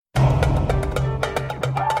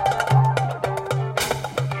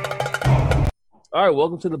All right,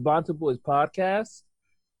 welcome to the Bantu Boys podcast.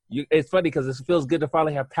 It's funny because it feels good to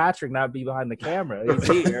finally have Patrick not be behind the camera. He's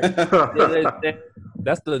here.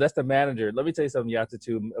 That's the manager. Let me tell you something,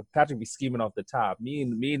 Yatatu. Patrick be scheming off the top. Me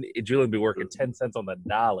and Julian be working 10 cents on the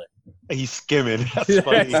dollar. He's skimming. That's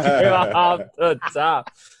funny. Off the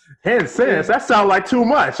top. 10 cents? That sounds like too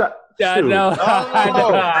much. I know.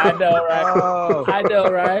 I know, right? Oh. I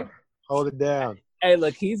know, right? Hold it down. Hey,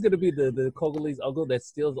 look, he's going to be the Congolese uncle that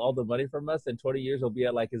steals all the money from us. In 20 years, he'll be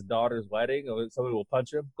at, like, his daughter's wedding, or somebody will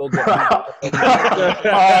punch him. Go get him.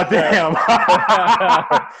 Oh, damn.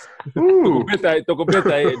 Ooh.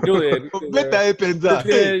 Julian.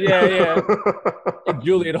 Yeah.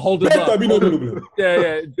 Julian, hold him up.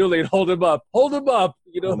 Yeah. Julian, hold him up. Hold him up.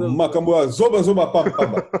 You know,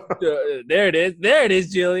 there it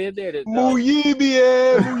is, Julian. There it is. Muyibi.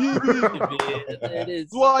 There it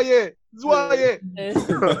is. Zwaye.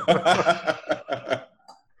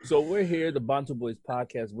 So we're here, the Bantu Boys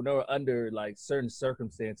podcast. We're under like certain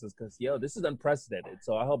circumstances because this is unprecedented.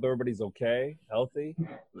 So I hope everybody's okay, healthy.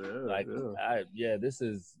 This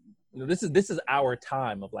is our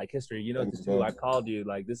time of like history. You know, I called you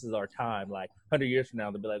like this is our time. Like 100 years from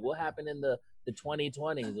now, they'll be like, what happened in the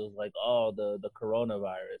 2020s? It was like, the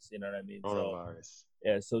coronavirus. You know what I mean? Coronavirus.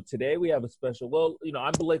 So today we have a special. Well,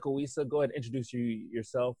 I'm Blake Owisa. Go ahead and introduce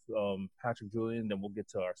yourself, Patrick, Julian, then we'll get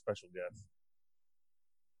to our special guest.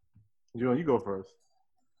 Julian, you go first.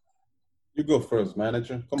 You go first,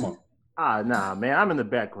 manager. Come on. Nah, man. I'm in the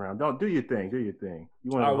background. Don't do your thing. You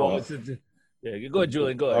want to? Go ahead,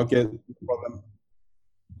 Julian. Go ahead. Okay, no problem.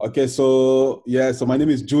 Okay, so my name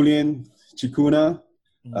is Julian Chikuna,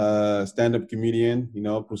 stand-up comedian.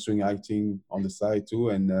 Pursuing acting on the side too,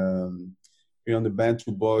 and here on the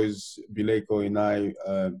Bantu Boys, Bileko and I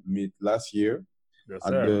met last year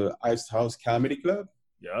at the Ice House Comedy Club.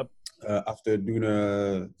 Yep. After doing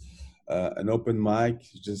an open mic,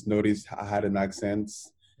 just noticed I had an accent,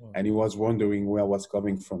 and he was wondering where I was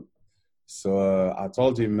coming from. So I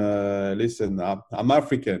told him, listen, I'm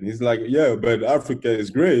African. He's like, yeah, but Africa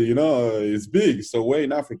is great, it's big. So where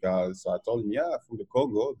in Africa? So I told him, from the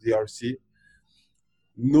Congo, DRC.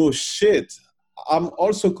 No shit. I'm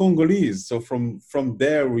also Congolese. So from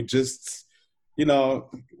there, we just,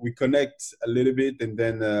 we connect a little bit, and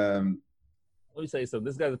then... Let me tell you something.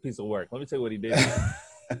 This guy's a piece of work. Let me tell you what he did.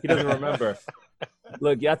 He doesn't remember.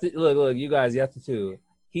 Look, you guys, Yatatu.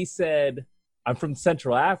 He said, I'm from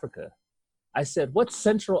Central Africa. I said, what's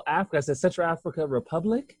Central Africa? I said, Central Africa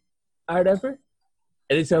Republic or whatever.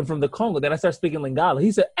 And he said, I'm from the Congo. Then I started speaking Lingala.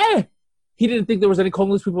 He said, he didn't think there was any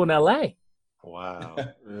Congolese people in L.A. Wow.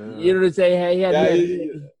 You know what I'm saying? Hey,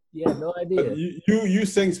 he had no idea. You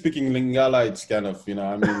saying speaking Lingala, it's kind of,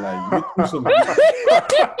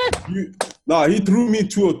 he threw me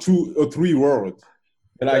two or three words.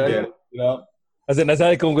 And I get it, I said, that's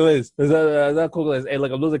how Congolese. That's how Congolese. Hey,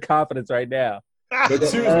 look, I'm losing confidence right now. But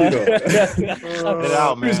seriously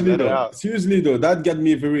though, Seriously though, that got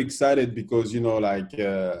me very excited because, I've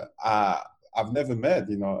never met,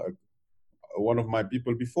 one of my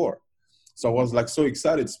people before. So I was like so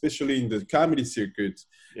excited, especially in the comedy circuit.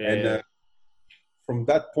 Yeah. And from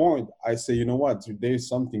that point, I say, you know what, there's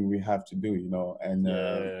something we have to do,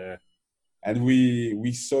 and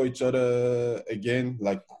we saw each other again,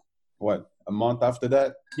 like what, a month after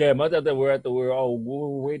that? Yeah, a month after we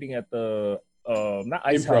were waiting at the not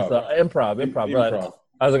Ice House, improv. Right?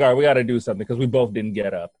 I was like, all right, we got to do something because we both didn't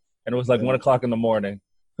get up, and it was like 1:00 in the morning.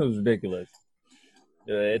 It was ridiculous.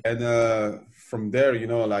 And from there,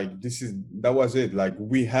 that was it. Like,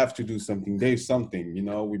 we have to do something. There's something, we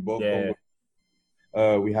both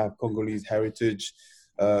we have Congolese heritage.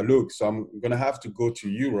 Look, so I'm gonna have to go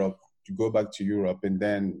back to Europe, and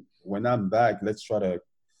then when I'm back, let's try to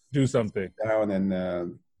do something down,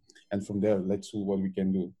 and from there, let's see what we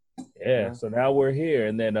can do. Yeah. So now we're here,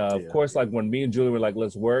 and then of course, like when me and Julie were like,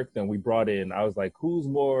 let's work, then we brought in. I was like, who's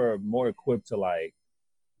more equipped to like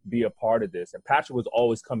be a part of this? And Patrick was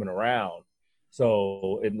always coming around,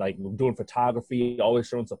 so in like doing photography, always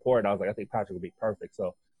showing support. And I was like, I think Patrick would be perfect.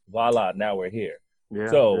 So voila, now we're here.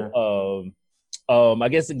 I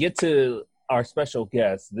guess to get to our special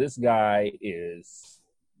guest, this guy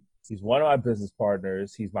he's one of my business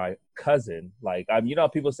partners. He's my cousin. Like,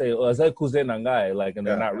 people say, "Oh, is that cousin nangai?" Like, and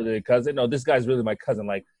they're not really a cousin. No, this guy's really my cousin.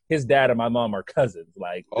 Like, his dad and my mom are cousins.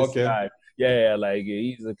 Like, this guy, like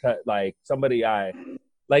he's like somebody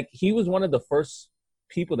he was one of the first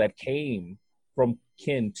people that came from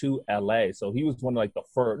Kin to LA. So he was one of like the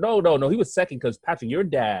first. No, he was second because Patrick, your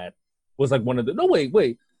dad was like one of the. No,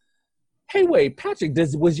 wait. Hey, wait, Patrick,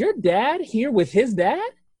 was your dad here with his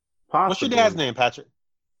dad? Possibly. What's your dad's name, Patrick?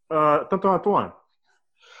 Tonton Antoine.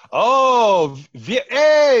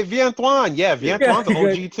 Hey, Vie-Antoine. Yeah, Vie-Antoine's an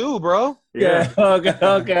OG too, bro. Yeah.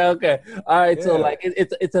 Okay. All right. So like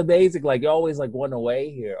it's amazing. Like you're always like one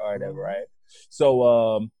away here or whatever, right?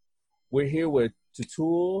 So we're here with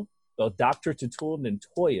Tutul, Dr. Tutul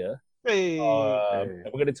Ntoya. Hey. And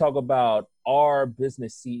we're gonna talk about our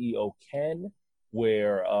business CEO Ken.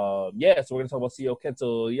 Where so we're gonna talk about CEO Ken.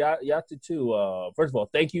 So Tutul, first of all,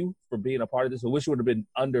 thank you for being a part of this. I wish it would have been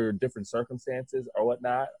under different circumstances or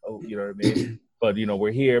whatnot. You know what I mean? But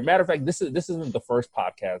we're here. Matter of fact, this isn't the first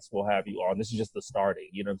podcast we'll have you on. This is just the starting.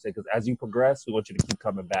 You know what I'm saying? Because as you progress, we want you to keep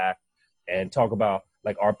coming back and talk about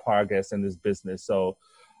like our progress in this business. So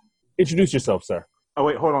introduce yourself, sir. Oh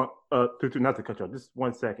wait, hold on. Tutu, not to cut you off. Just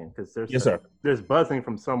 1 second, because there's buzzing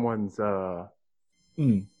from someone's.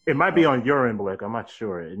 It might be on your end, Blake. I'm not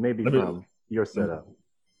sure. It may be from your setup.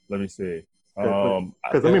 Let me see.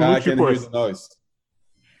 Because let me mute you for a noise.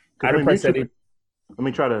 I didn't press any. Let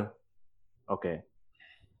me try to. Okay.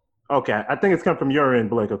 I think it's come from your end,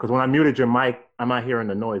 Blake. Because when I muted your mic, I'm not hearing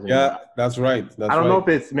the noise anymore. Yeah, that's right. I don't know if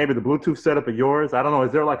it's maybe the Bluetooth setup of yours. I don't know.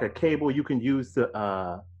 Is there like a cable you can use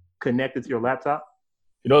to connect it to your laptop?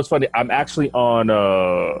 You know, it's funny. I'm actually on.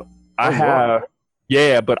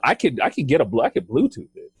 But I could get I could Bluetooth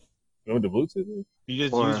it. You know what the Bluetooth is? You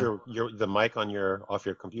just use the mic on off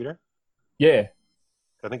your computer? Yeah.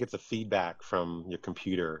 I think it's a feedback from your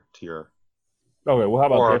computer to your. Okay, well, how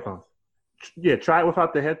about headphones? Yeah, try it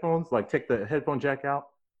without the headphones. Like, take the headphone jack out.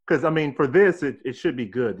 Because, I mean, for this, it should be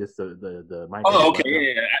good. Just the mic. Oh, okay.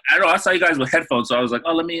 Yeah. I know. I saw you guys with headphones, so I was like,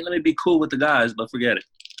 oh, let me be cool with the guys, but forget it.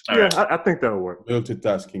 All right. I think that'll work.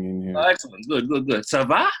 Multitasking in here. Oh, excellent. Good. Ça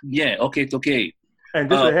va? Yeah. Okay. And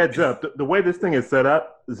just a heads up, the way this thing is set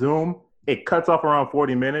up, Zoom, it cuts off around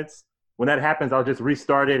 40 minutes. When that happens, I'll just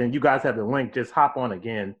restart it, and you guys have the link. Just hop on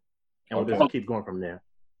again, and we'll just keep going from there.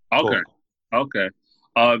 Okay. Cool. Okay.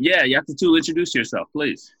 You have to introduce yourself,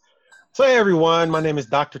 please. So, hey, everyone. My name is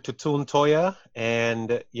Dr. Tutul Ntoya,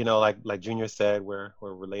 and like Junior said, we're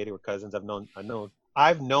related. We're cousins.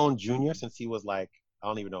 I've known Junior since he was like, I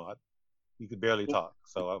don't even know. He could barely talk.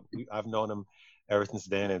 So I've known him ever since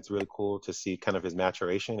then. And it's really cool to see kind of his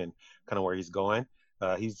maturation and kind of where he's going.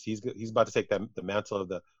 He's about to take the mantle of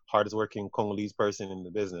the hardest working Congolese person in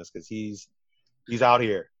the business, because he's out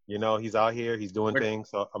here. He's out here. He's doing things.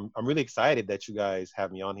 So I'm really excited that you guys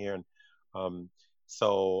have me on here. And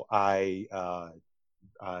so I'm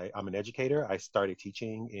an educator. I started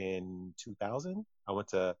teaching in 2000. I went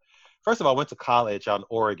to college out in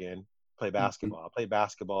Oregon, play basketball. I played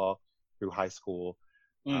basketball through high school.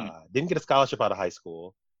 Didn't get a scholarship out of high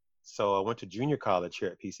school. So I went to junior college here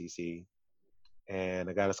at PCC, and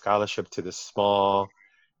I got a scholarship to this small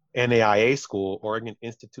NAIA school, Oregon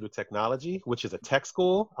Institute of Technology, which is a tech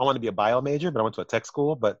school. I wanted to be a bio major, but I went to a tech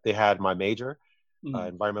school, but they had my major,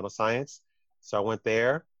 environmental science. So I went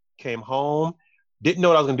there, came home, didn't know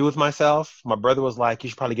what I was going to do with myself. My brother was like, you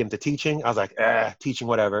should probably get into teaching. I was like, teaching,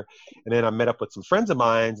 whatever. And then I met up with some friends of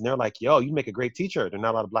mine, and they're like, yo, you make a great teacher. There are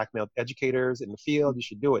not a lot of black male educators in the field. You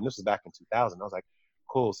should do it. And this was back in 2000. I was like,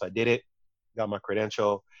 cool. So I did it, got my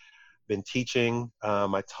credential, been teaching.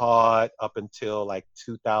 I taught up until like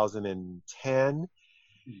 2010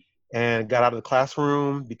 and got out of the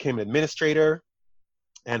classroom, became an administrator.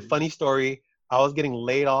 And funny story, I was getting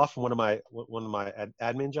laid off from one of my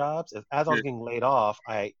admin jobs. As I was getting laid off,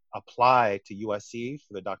 I applied to USC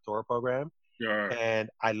for the doctoral program. Sure. And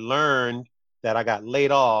I learned that I got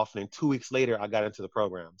laid off, and then 2 weeks later I got into the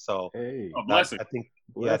program. So blessing. I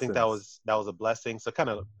think that was a blessing. So it kind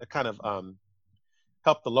of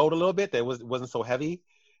helped the load a little bit. That it wasn't so heavy.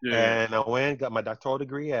 Yeah. And I went, got my doctoral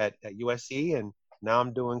degree at USC, and now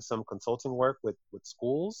I'm doing some consulting work with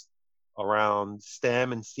schools around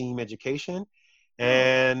STEM and STEAM education.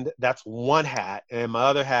 And that's one hat. And my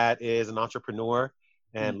other hat is an entrepreneur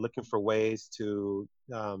and looking for ways to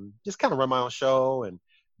just kind of run my own show and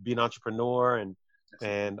be an entrepreneur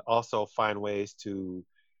and also find ways to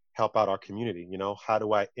help out our community. How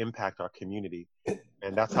do I impact our community?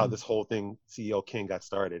 And that's how this whole thing, CEO Ken, got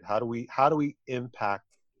started. How do we impact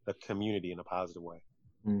the community in a positive way?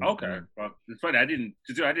 Okay. Well, it's funny. I didn't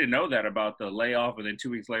know that about the layoff, and then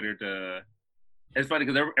 2 weeks later it's funny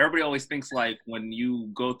because everybody always thinks like when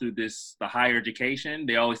you go through the higher education,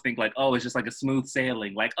 they always think like, oh, it's just like a smooth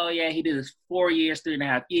sailing. Like, oh yeah, he did this 4 years,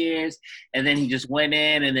 3.5 years, and then he just went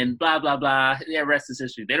in and then blah, blah, blah. Yeah, rest is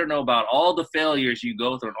history. They don't know about all the failures you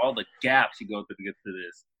go through and all the gaps you go through to get to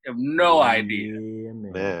this. They have no idea.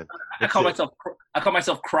 Man. I call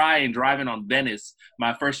myself crying driving on Venice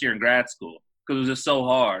my first year in grad school. because it was just so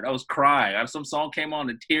hard. I was crying. Some song came on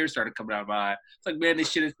and tears started coming out of my eyes. It's like, man,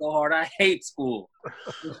 this shit is so hard. I hate school.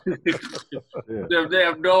 They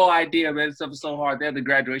have no idea, man. This stuff is so hard. They had the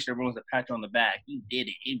graduation. Everyone's a pat on the back. You did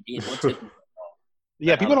it. You did it. What took you so long?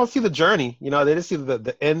 Yeah, people don't see the journey. You know, they just see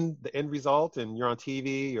the end result, and you're on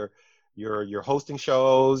TV, you're hosting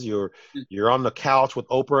shows, you're on the couch with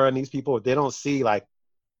Oprah and these people. They don't see like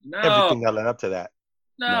everything that led up to that.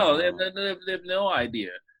 No, they have no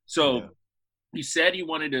idea. So you said you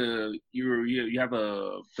wanted to. You have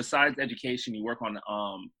besides education, you work on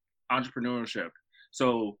entrepreneurship.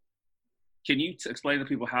 So can you explain to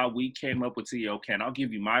people how we came up with CEO Ken? I'll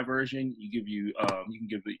give you my version. You can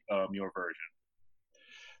give your version.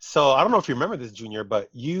 So I don't know if you remember this, Junior, but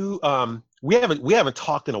we haven't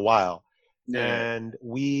talked in a while, and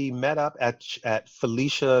we met up at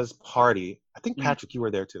Felicia's party. I think Patrick, you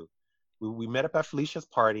were there too. We met up at Felicia's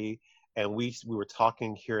party, and we were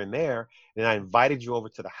talking here and there, and I invited you over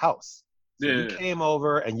to the house. So you came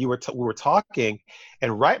over, and we were talking,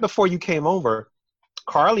 and right before you came over,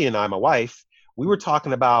 Carly and I, my wife, we were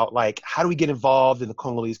talking about like how do we get involved in the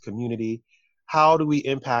Congolese community? How do we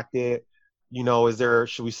impact it? You know,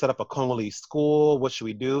 should we set up a Congolese school? What should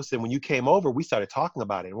we do? So when you came over, we started talking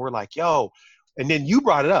about it, and we're like, yo, and then you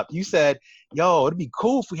brought it up. You said, yo, it'd be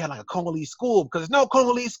cool if we had like a Congolese school because there's no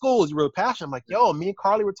Congolese schools. You were passionate. I'm like, yo, me and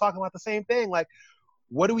Carly were talking about the same thing. Like,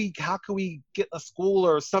 how can we get a school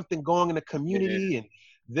or something going in the community and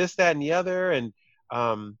this, that, and the other. And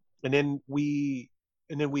then we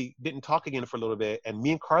didn't talk again for a little bit. And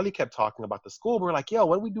me and Carly kept talking about the school. We were like, yo,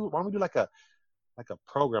 what do we do? Why don't we do like a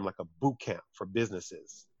program, like a boot camp for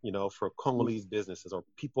businesses, you know, for Congolese businesses or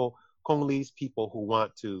Congolese people who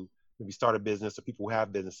want to maybe start a business or people who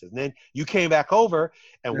have businesses. And then you came back over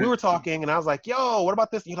and we were talking and I was like, yo, what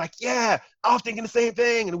about this? And you're like, yeah, I was thinking the same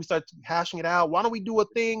thing. And we started hashing it out. Why don't we do a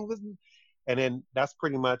thing? And then that's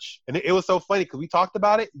pretty much, and it was so funny because we talked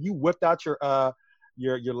about it. You whipped out your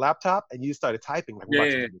laptop and you started typing like,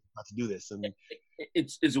 we're about to do this. And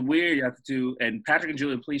it's weird. You have to, and Patrick and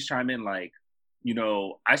Julian, please chime in. Like, you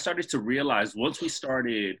know, I started to realize once we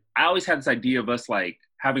started, I always had this idea of us like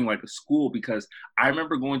having like a school because I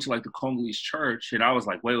remember going to like the Congolese church and I was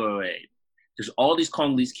like, wait. There's all these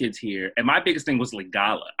Congolese kids here. And my biggest thing was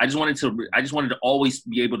Lingala. I just wanted to always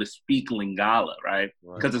be able to speak Lingala, right?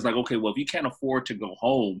 Because it's like, okay, well, if you can't afford to go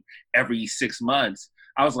home every 6 months,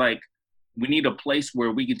 I was like, we need a place where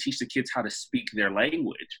we can teach the kids how to speak their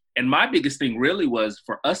language. And my biggest thing really was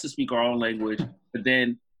for us to speak our own language, but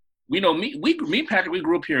then me and Patrick, we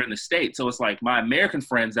grew up here in the States. So it's like my American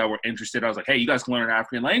friends that were interested, I was like, hey, you guys can learn an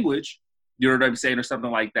African language. You know what I'm saying? Or something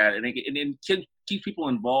like that. And then keep people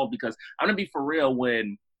involved because I'm going to be for real.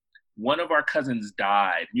 When one of our cousins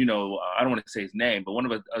died, you know, I don't want to say his name, but one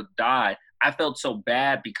of us died. I felt so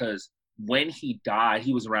bad because when he died,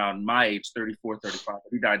 he was around my age, 34, 35.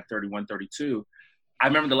 He died at 31, 32. I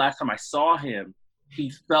remember the last time I saw him,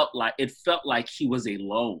 it felt like he was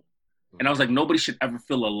alone. And I was like, nobody should ever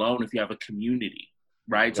feel alone if you have a community,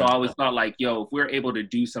 right? So I always thought like, yo, if we're able to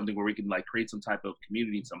do something where we can like create some type of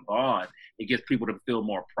community, some bond, it gets people to feel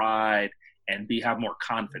more pride and have more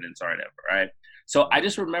confidence or whatever, right? So I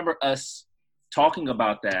just remember us talking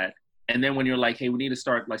about that. And then when you're like, hey, we need to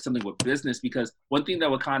start like something with business, because one thing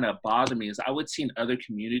that would kind of bother me is I would see in other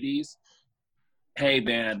communities, hey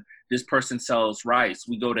man, this person sells rice.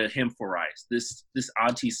 We go to him for rice. This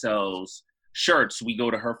auntie sells shirts, we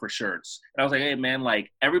go to her for shirts. And I was like, hey man,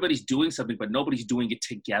 like everybody's doing something, but nobody's doing it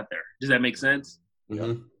together. Does that make sense?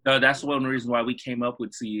 Mm-hmm. So that's one reason why we came up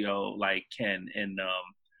with CEO like Ken. And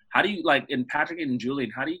how do you like, and Patrick and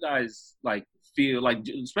Julian, how do you guys like feel like,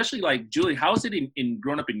 especially like Julian, how is it in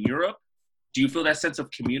growing up in Europe? Do you feel that sense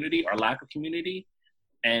of community or lack of community?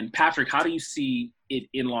 And Patrick, how do you see it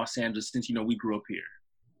in Los Angeles since, you know, we grew up here?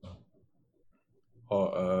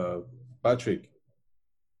 Patrick.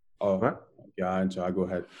 What? Yeah, I go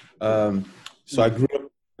ahead. So I grew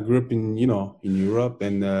up in Europe,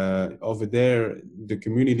 and over there the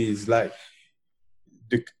community is like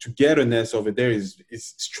the togetherness over there is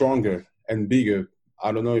stronger and bigger.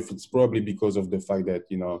 I don't know if it's probably because of the fact that,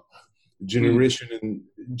 you know,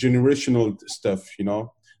 generational stuff, you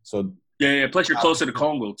know. So yeah. Plus you're closer to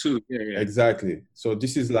Congo too. Yeah. Exactly. So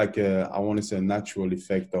this is like I want to say a natural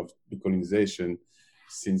effect of decolonization,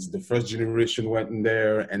 since the first generation went in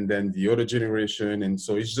there and then the other generation. And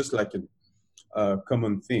so it's just like a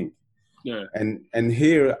common thing. Yeah. And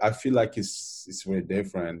here I feel like it's very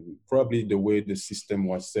different. Probably the way the system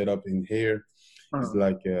was set up in here is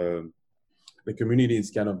like the community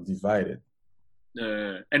is kind of divided.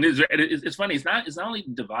 And it's funny. It's not only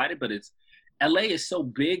divided, but LA is so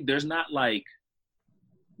big. There's not like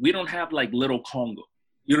we don't have like little Congo.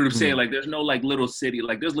 You know what I'm saying? Like there's no like little city.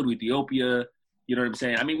 Like there's little Ethiopia. You know what I'm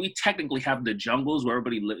saying? I mean, we technically have the jungles where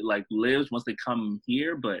everybody lives once they come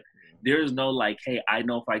here, but there's no like, hey, I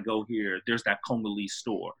know if I go here, there's that Congolese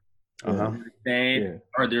store. You know what I'm saying?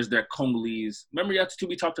 Or there's that Congolese. Remember,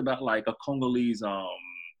 we talked about like a Congolese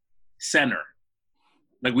center.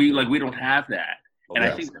 Like we don't have that. And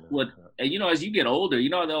I think what, you know, as you get older, you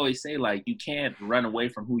know, they always say like you can't run away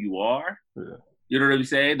from who you are. Yeah. You know what I'm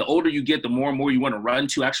saying? The older you get, the more and more you want to run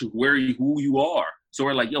to actually who you are. So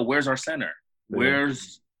we're like, yo, where's our center? Where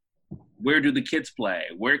do the kids play?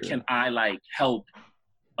 Where can I like help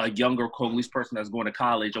a younger Congolese person that's going to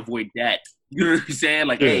college avoid debt? You know what I'm saying?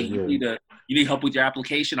 Like, hey, you need help with your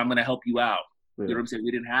application. I'm going to help you out. You know what I'm saying?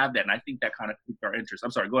 We didn't have that, and I think that kind of piqued our interest.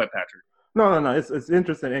 I'm sorry. Go ahead, Patrick. No. It's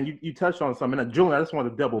interesting, and you touched on something. And Julian, I just want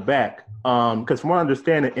to double back because from what I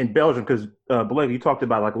understand, in Belgium, because Blake, you talked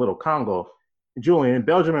about like a little Congo. Julian, in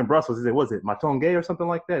Belgium and Brussels, was it Matonge or something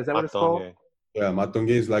like that? Is that what it's called? Yeah,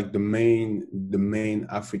 Matonge is like the main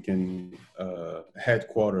African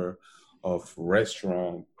headquarter of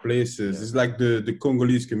restaurant places. Yeah. It's like the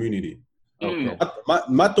Congolese community. Okay.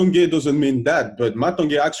 Matonge doesn't mean that, but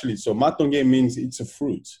Matonge actually. So Matonge means it's a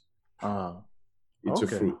fruit. It's a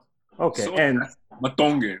fruit. Okay, so and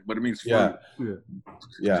Matonge, but it means fruit.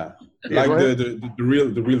 Yeah. Like the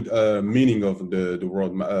real meaning of the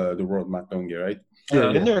word Matonge, right?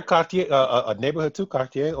 Isn't there a quartier, a neighborhood too,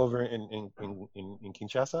 quartier over in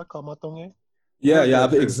Kinshasa called Matonge? Yeah,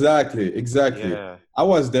 exactly. Yeah. I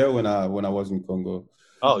was there when I was in Congo.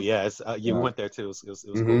 Oh yeah, we went there too. It was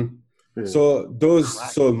cool. Yeah. So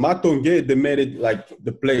Matonge, they made it like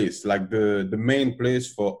the place, like the main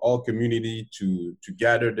place for all community to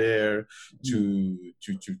gather there, to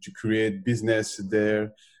create business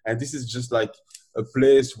there, and this is just like a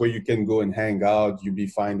place where you can go and hang out. You'll be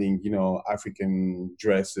finding, you know, African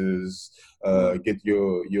dresses, get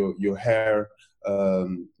your hair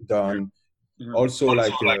done. Also,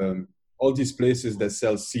 like all these places that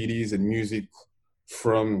sell CDs and music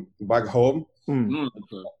from back home,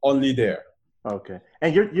 only there. Okay.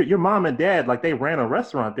 And your mom and dad, like they ran a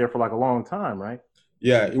restaurant there for like a long time, right?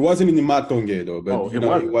 Yeah, it wasn't in Matonge though, but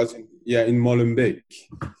it was in Molenbeek,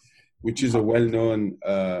 which is a well-known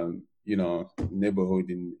neighborhood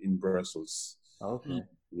in Brussels. Okay.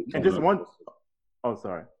 And just one,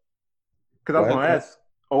 sorry. Because I was going to ask,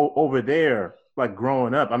 over there, like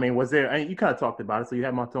growing up, I mean, was there, and you kind of talked about it, so you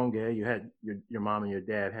had Matonge, you had your mom and your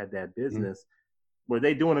dad had that business. Were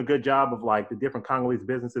they doing a good job of like the different Congolese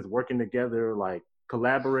businesses working together, like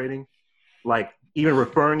collaborating, like even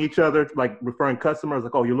referring each other, like referring customers,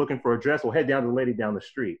 like, oh, you're looking for a dress? Well, head down to the lady down the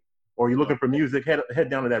street. Or you're looking for music, head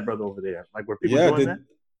down to that brother over there. Like, were people doing that?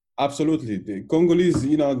 Absolutely. The Congolese,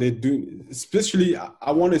 you know, they do, especially,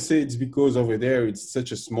 I want to say it's because over there, it's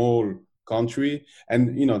such a small country,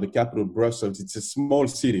 and, you know, the capital, Brussels, it's a small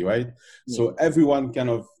city, right? Yeah. So everyone kind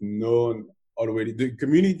of known already. The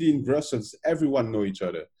community in Brussels, everyone know each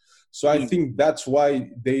other. So I think that's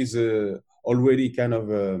why there's already kind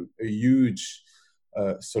of a huge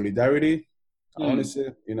solidarity, I want to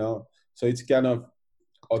say, you know. So it's kind of,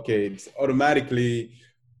 okay, it's automatically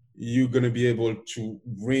you're going to be able to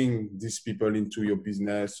bring these people into your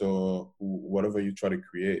business or whatever you try to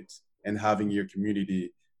create, and having your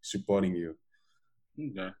community supporting you.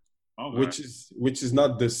 Okay. Which is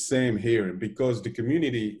not the same here, because the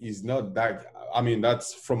community is not that, I mean,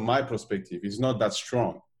 that's from my perspective, it's not that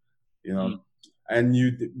strong, you know. And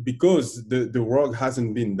because the work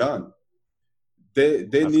hasn't been done,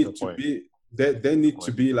 they need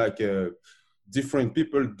to be like different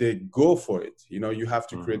people. They go for it, you know. You have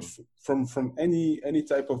to create from any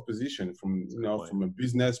type of position, from, you know, from a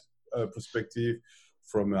business perspective,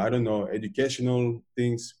 from, I don't know, educational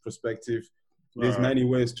things perspective. There's many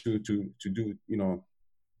ways to do, you know,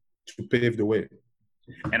 to pave the way.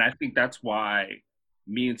 And I think that's why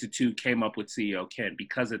me and Tutu came up with CEO Ken,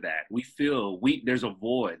 because of that. We feel there's a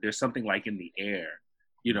void. There's something like in the air,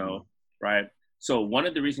 you know, right? So one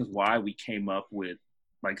of the reasons why we came up with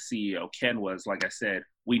like CEO Ken was, like I said,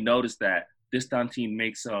 we noticed that this Dantine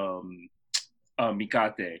makes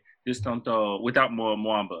mikate, this tanto without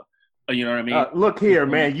Mwamba. You know what I mean? Look here,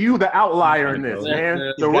 man. You the outlier in this,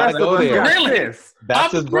 man. The rest of us got this.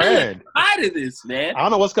 That's his brand. Out of this, man. I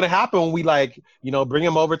don't know what's gonna happen when we, like, you know, bring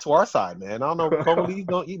him over to our side, man. I don't know. Congolese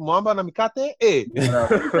don't eat mwamba na mikate. Hey.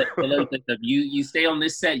 You stay on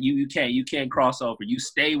this set. You can't cross over. You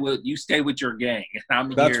stay with your gang.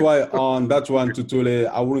 That's why on Tutule,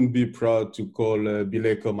 I wouldn't be proud to call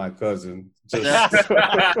Bileko my cousin. So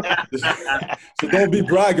don't be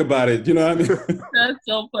brag about it. You know what I mean? That's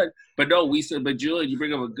so fun. But no, but Julian, you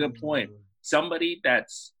bring up a good point. somebody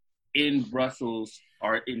that's in Brussels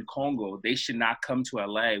or in Congo, they should not come to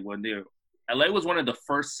LA when they're. LA was one of the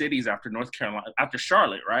first cities after North Carolina, after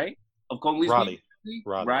Charlotte, right? Of Congolese Raleigh.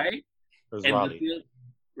 people, Raleigh. right? It was And Raleigh.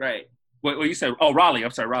 right. What you said? Oh, Raleigh.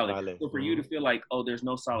 I'm sorry, Raleigh. Raleigh. So for you to feel like, oh, there's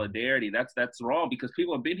no solidarity, that's wrong, because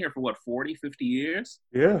people have been here for what, 40, 50 years?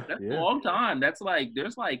 Yeah. That's a long time. That's like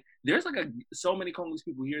there's so many Congolese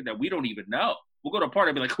people here that we don't even know. We'll go to a party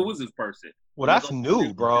and be like, who is this person? Well, that's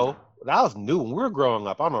new, bro. That was new when we were growing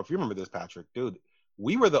up. I don't know if you remember this, Patrick, dude.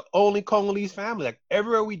 We were the only Congolese family. Like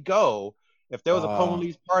everywhere we'd go, if there was a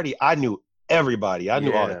Congolese party, I knew everybody. I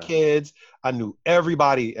knew all the kids. I knew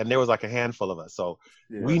everybody, and there was like a handful of us. So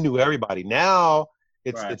we knew everybody. Now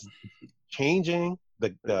it's changing.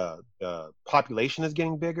 The population is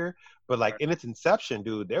getting bigger, but like in its inception,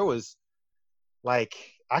 dude, there was like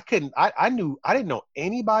I didn't know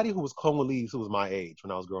anybody who was Congolese who was my age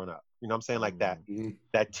when I was growing up. You know what I'm saying? Like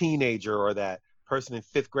that teenager or that person in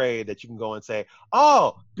 5th grade that you can go and say,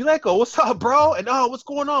 oh, Bileko, what's up, bro? And oh, what's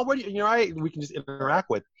going on? Where do you right? We can just interact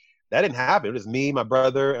with. That didn't happen. It was me, my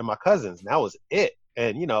brother, and my cousins. And that was it.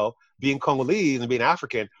 And, you know, being Congolese and being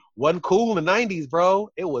African wasn't cool in the 90s, bro.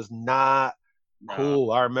 It was not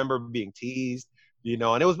cool. I remember being teased, you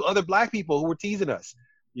know, and it was other black people who were teasing us,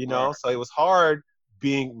 you know. So it was hard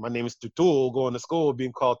being, my name is Tutul, going to school,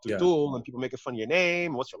 being called Tutul, and people making fun of your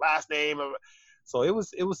name. What's your last name? So it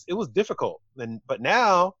was difficult. But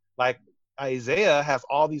now, like, Isaiah has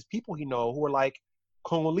all these people he know who are like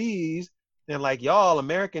Congolese, and like, y'all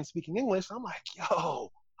Americans speaking English. I'm like,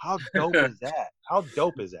 yo, how dope is that? How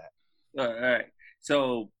dope is that? All right.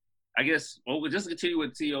 So I guess we'll just continue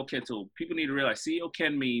with CEO Ken. So people need to realize CEO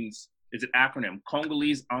Ken means, it's an acronym,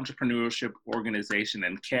 Congolese Entrepreneurship Organization,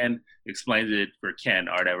 and Ken explains it for Ken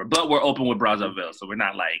or whatever. But we're open with Brazzaville, so we're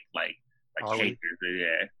not like haters.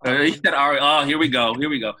 Yeah. He said, all right, oh, here we go.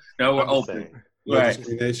 No, we're open. No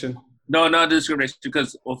discrimination. No, not discrimination,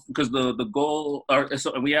 because the goal,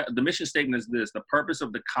 the mission statement is this: the purpose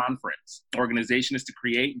of the conference organization is to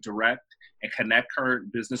create, direct, and connect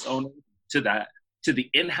current business owners to the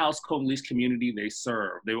in-house Congolese community they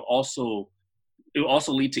serve. It will also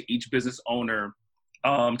lead to each business owner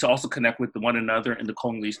to also connect with one another in the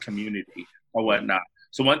Congolese community or whatnot.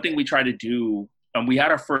 So one thing we try to do, we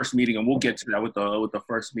had our first meeting, and we'll get to that with the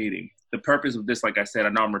first meeting. The purpose of this, like I said, I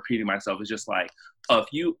know I'm repeating myself, is just like, if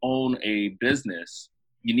you own a business,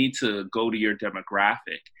 you need to go to your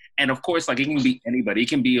demographic. And of course, like, it can be anybody. It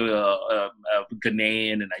can be a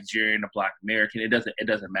Ghanaian, a Nigerian, a Black American. It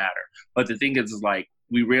doesn't matter. But the thing is like,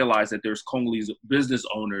 we realize that there's Congolese business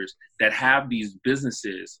owners that have these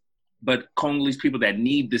businesses, but Congolese people that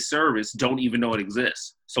need this service don't even know it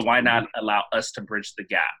exists. So why not allow us to bridge the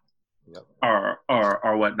gap? Yep.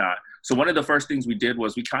 Or whatnot. So one of the first things we did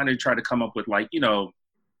was we kind of tried to come up with, like, you know,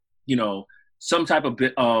 some type of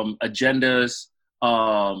agendas,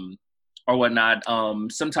 or whatnot,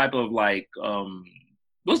 some type of like,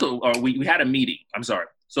 we had a meeting. I'm sorry.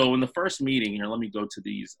 So in the first meeting here, let me go to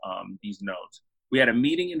these notes. We had a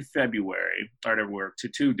meeting in February, where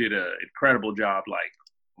Tutu did an incredible job, like,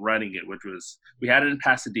 running it, which was, we had it in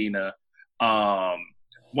Pasadena.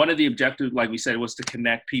 One of the objectives, like we said, was to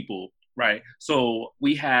connect people, right? So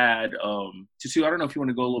we had, Tutu, I don't know if you want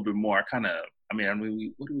to go a little bit more. What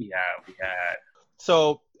do we have?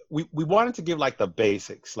 So we wanted to give like the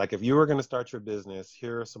basics. Like, if you were going to start your business,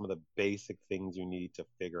 here are some of the basic things you need to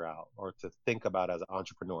figure out or to think about as an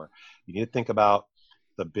entrepreneur. You need to think about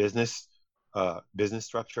the business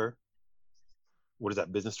structure. What is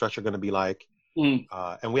that business structure going to be like?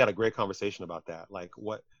 And we had a great conversation about that. Like,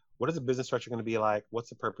 what is the business structure going to be like? What's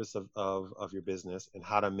the purpose of your business, and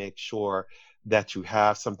how to make sure that you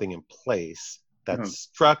have something in place that's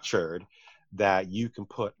structured that you can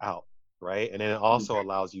put out, right? And then it also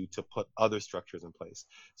allows you to put other structures in place.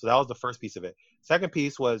 So that was the first piece of it. Second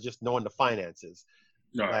piece was just knowing the finances.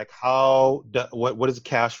 Like, what is the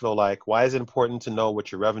cash flow like? Why is it important to know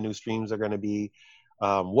what your revenue streams are going to be?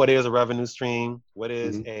 What is a revenue stream? What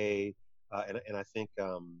is and I think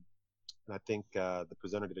the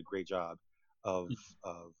presenter did a great job of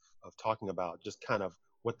talking about just kind of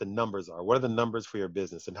what the numbers are. What are the numbers for your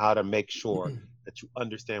business, and how to make sure that you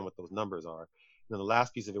understand what those numbers are. And then the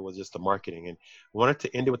last piece of it was just the marketing. And we wanted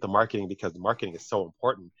to end it with the marketing because the marketing is so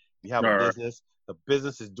important. You have a business, the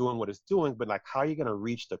business is doing what it's doing, but like, how are you going to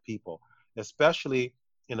reach the people, especially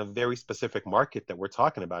in a very specific market that we're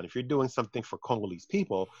talking about? If you're doing something for Congolese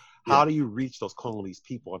people, how do you reach those Congolese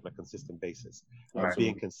people on a consistent basis?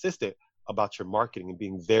 Being consistent about your marketing and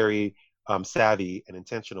being very savvy and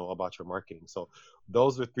intentional about your marketing. So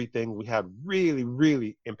those are three things. We had really,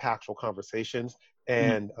 really impactful conversations,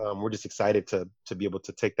 and we're just excited to be able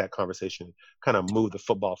to take that conversation, kind of move the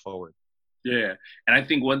football forward. Yeah, and I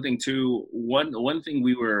think one thing too, one thing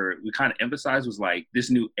we kind of emphasized was like this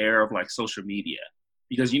new era of like social media,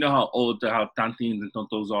 because you know how tantins and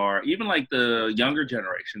tontos are, even like the younger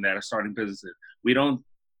generation that are starting businesses.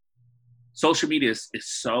 Social media is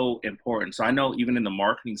so important. So I know even in the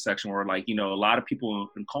marketing section where like, you know, a lot of people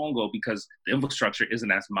in Congo, because the infrastructure isn't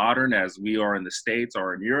as modern as we are in the States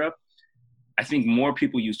or in Europe, I think more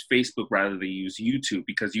people use Facebook rather than use YouTube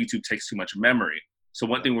because YouTube takes too much memory. So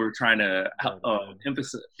one thing we were trying to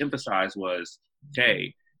emphasize was,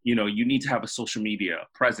 hey, you know, you need to have a social media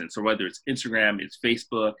presence. So whether it's Instagram, it's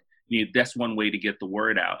Facebook, that's one way to get the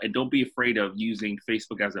word out. And don't be afraid of using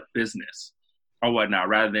Facebook as a business or whatnot,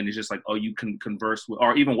 rather than it's just like, oh, you can converse with,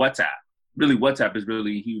 or even WhatsApp. Really, WhatsApp is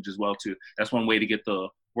really huge as well too. That's one way to get the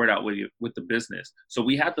word out with the business. So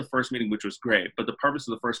we had the first meeting, which was great. But the purpose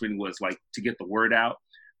of the first meeting was like to get the word out,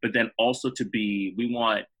 but then also we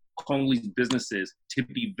want Congolese businesses to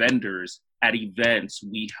be vendors at events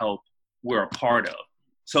we're a part of.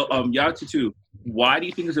 So Yatutu, why do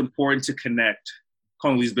you think it's important to connect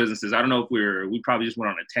Congolese businesses? I don't know if we probably just went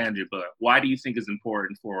on a tangent, but why do you think it's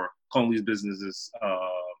important for Congolese businesses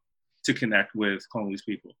to connect with Congolese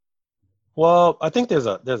people? Well, I think there's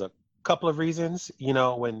a couple of reasons. You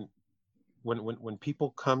know, when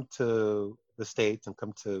people come to the States and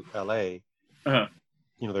come to LA,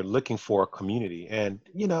 you know, they're looking for a community, and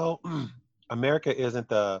you know, America isn't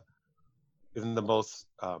the most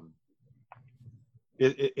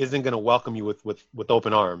it isn't going to welcome you with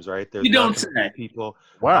open arms, right? There's you don't say people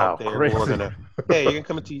wow, out there crazy. who are gonna, hey,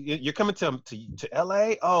 you're coming to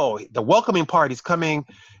LA. Oh, the welcoming party's coming,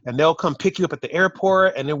 and they'll come pick you up at the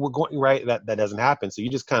airport, and then we're going right. That doesn't happen. So you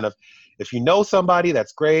just kind of, if you know somebody,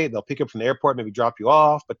 that's great. They'll pick you up from the airport, maybe drop you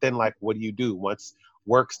off. But then, like, what do you do once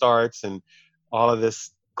work starts and all of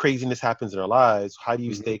this craziness happens in our lives? How do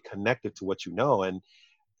you stay connected to what you know?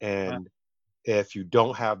 And if you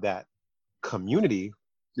don't have that community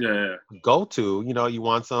go to, you know, you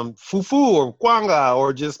want some fufu or kwanga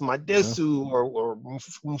or just madesu or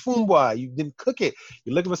mfumbwa, you didn't cook it,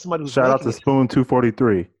 you're looking for somebody who's shout out to Spoon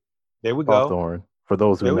 243. There we go. Hawthorne, for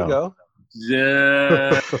those who know. There we go.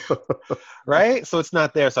 Yeah. Right, so it's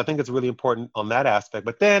not there. So I think it's really important on that aspect.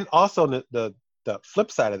 But then also the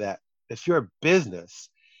flip side of that, if you're a business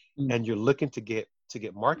and you're looking to get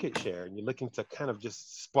market share and you're looking to kind of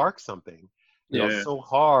just spark something, you know, it's so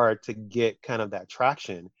hard to get kind of that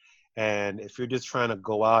traction. And if you're just trying to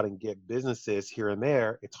go out and get businesses here and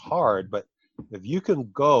there, it's hard. But if you can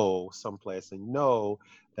go someplace and know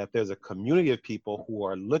that there's a community of people who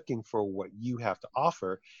are looking for what you have to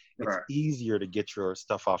offer, it's easier to get your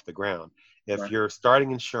stuff off the ground. If you're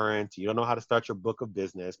starting insurance, you don't know how to start your book of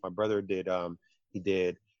business. My brother did, he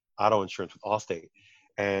did auto insurance with Allstate.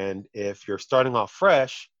 And if you're starting off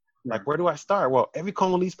fresh, like, where do I start? Well, every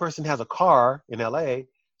Congolese person has a car in LA,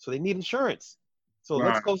 so they need insurance. So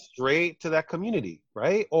let's go straight to that community,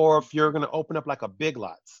 right? Or if you're going to open up like a Big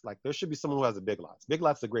Lots, like there should be someone who has a Big Lots. Big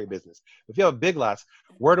Lots is a great business. If you have a Big Lots,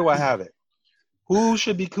 where do I have it? Who's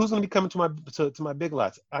going to be coming to my Big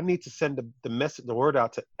Lots? I need to send the word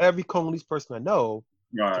out to every Congolese person I know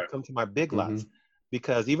to come to my Big Lots,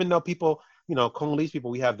 because even though people, you know, Congolese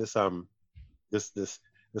people, we have this this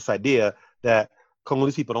idea that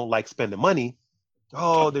Congolese people don't like spending money.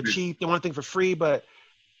 Oh, they're cheap. They want things for free. But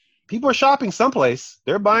people are shopping someplace.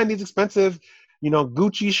 They're buying these expensive, you know,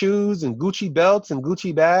 Gucci shoes and Gucci belts and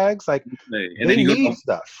Gucci bags. Like, and they need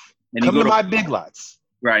stuff. Come to my Big Lots.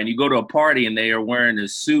 Right, and you go to a party and they are wearing a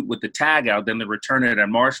suit with the tag out, then they return it at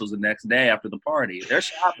Marshall's the next day after the party. They're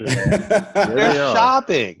shopping.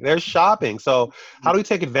 They're shopping. So how do we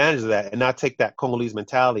take advantage of that and not take that Congolese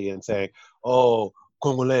mentality and say, oh,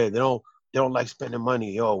 Congolese, they don't like spending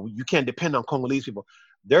money. Oh, you can't depend on Congolese people.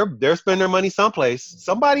 They're spending their money someplace.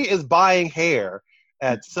 Somebody is buying hair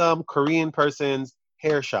at some Korean person's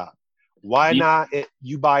hair shop. Why not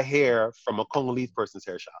you buy hair from a Congolese person's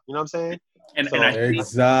hair shop? You know what I'm saying? And I think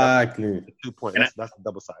exactly. That's 2 points. That's the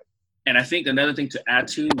double side. And I think another thing to add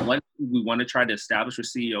to, one thing we want to try to establish with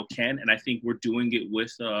CEO Ken, and I think we're doing it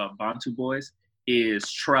with Bantu Boys,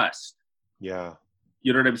 is trust. Yeah.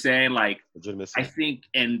 You know what I'm saying? Like, legitimacy. I think,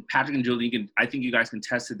 and Patrick and Julie, I think you guys can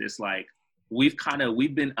test to this. Like, we've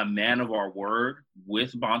been a man of our word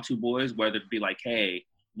with Bantu Boys, whether it be like, hey,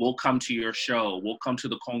 we'll come to your show, we'll come to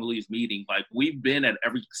the Congolese meeting. Like, we've been at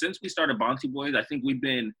since we started Bantu Boys, I think we've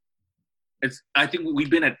been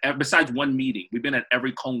at, besides one meeting, we've been at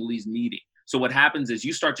every Congolese meeting. So what happens is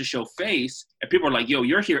you start to show face, and people are like, yo,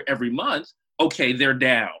 you're here every month. Okay, they're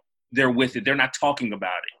down. They're with it. They're not talking about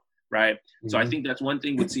it, right? Mm-hmm. So I think that's one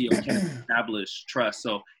thing with CEO can establish trust.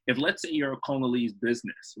 So if, let's say you're a Congolese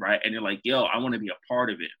business, right, and you're like, yo, I want to be a part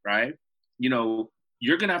of it, right? You know,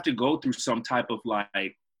 you're going to have to go through some type of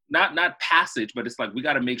like, not passage, but it's like, we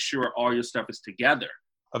got to make sure all your stuff is together.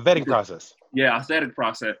 A vetting process. Yeah, a vetting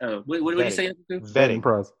process. What did you say? Vetting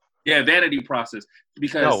process. Yeah, vanity process.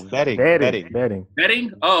 Because no, vetting.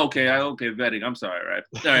 Vetting? Oh, okay, vetting. I'm sorry, right?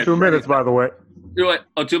 All right. 2 minutes, by the way. Do it.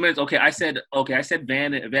 Oh, 2 minutes. Okay, I said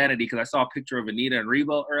vanity because I saw a picture of Anita and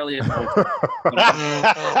Rebo earlier. About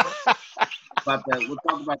that. We'll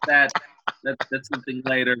talk about that. That's something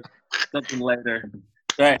later.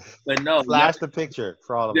 Right, but no. Flash the picture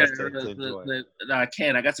for all of us to enjoy. No, I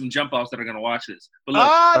can't. I got some jump offs that are gonna watch this. But look,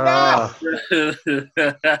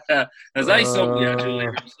 as I saw actually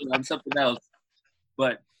on something else.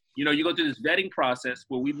 But you know, you go through this vetting process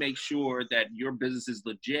where we make sure that your business is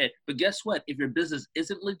legit. But guess what? If your business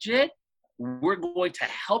isn't legit, we're going to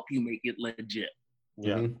help you make it legit.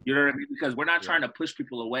 Yeah, you know what I mean? Because we're not trying to push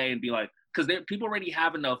people away and be like, because people already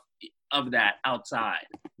have enough of that outside.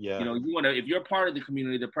 Yeah. You know, you want to, if you're part of the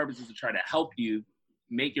community, the purpose is to try to help you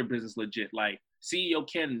make your business legit. Like CEO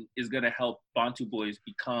Ken is going to help Bantu Boys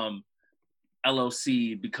become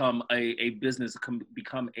LLC, become a business,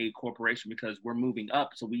 become a corporation, because we're moving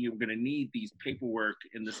up. So we are going to need these paperwork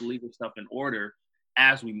and this legal stuff in order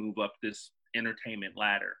as we move up this entertainment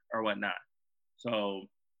ladder or whatnot. So,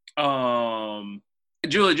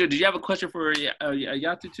 Julia, did you have a question for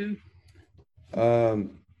Yatu too?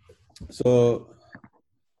 So,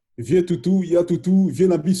 viens Tutu, ya Tutu,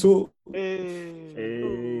 viens Abisso.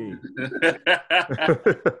 Hey.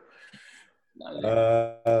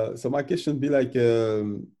 So my question be like,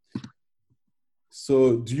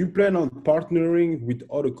 so do you plan on partnering with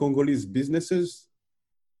other Congolese businesses?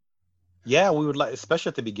 Yeah, we would like, especially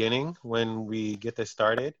at the beginning when we get this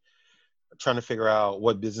started, trying to figure out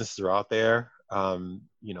what businesses are out there.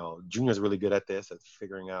 You know, Junior's really good at this, at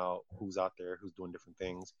figuring out who's out there, who's doing different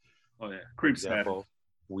things. Oh yeah, creep example,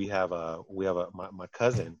 we have my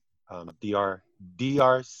cousin, DRC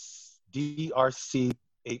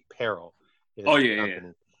Apparel. Oh yeah.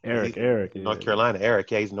 Eric, North Carolina. Eric,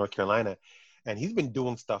 yeah, he's in North Carolina, and he's been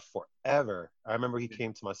doing stuff forever. I remember he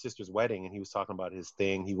came to my sister's wedding and he was talking about his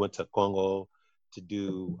thing. He went to Congo to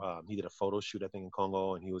do. He did a photo shoot, I think, in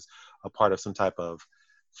Congo, and he was a part of some type of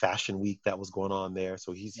fashion week that was going on there.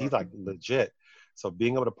 So he's like legit. So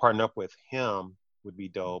being able to partner up with him would be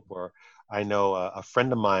dope. Or I know a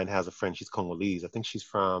friend of mine has a friend, she's Congolese. I think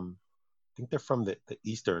they're from the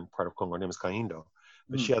eastern part of Congo. Her name is Kaindo.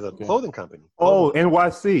 But she has a clothing company. Oh,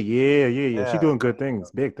 NYC. Yeah. She's doing good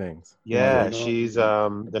things, big things. Yeah, she's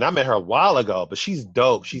then I met her a while ago, but she's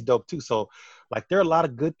dope. She's dope too. So like there are a lot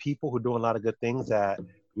of good people who are doing a lot of good things that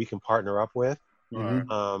we can partner up with.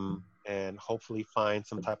 And hopefully find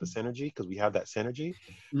some type of synergy, because we have that synergy.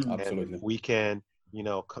 Absolutely. And we can, you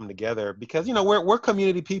know, come together, because, you know, we're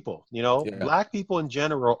community people, you know. Black people in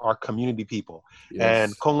general are community people.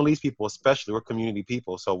 And Congolese people especially, we're community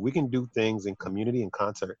people. So we can do things in community and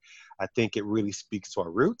concert. I think it really speaks to our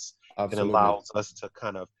roots. Absolutely. And allows us to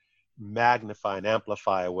kind of magnify and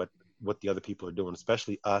amplify what the other people are doing,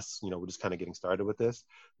 especially us. You know, we're just kind of getting started with this,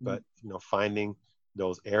 but, you know, finding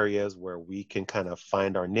those areas where we can kind of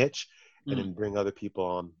find our niche and then bring other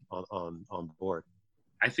people on board.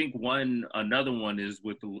 I think another one is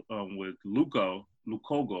with Lukogo.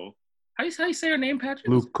 How you say her name, Patrick?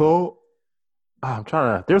 Luko. I'm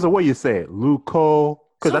trying to. There's a way you say it, Luko,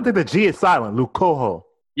 because I think the G is silent. Lukoho.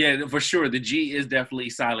 Yeah, for sure. The G is definitely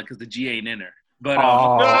silent because the G ain't in her. But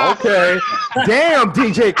okay. Damn,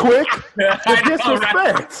 DJ Quick. I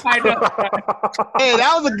Disrespect. I know. Hey,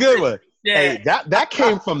 that was a good one. Yeah. Hey, that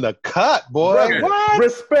came from the cut, boy. Right. What?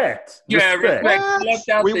 Respect. Yeah,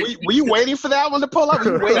 respect. Were you waiting for that one to pull up?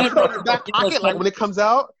 Were you waiting for the back pocket, like when it comes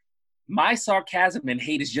out? My sarcasm and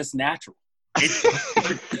hate is just natural. It's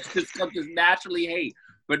just naturally hate.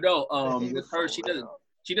 But no, with her, she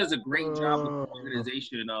does a great job with the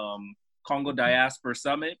organization. Congo Diaspora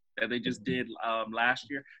Summit that they just did last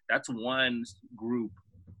year. That's one group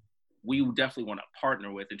we definitely want to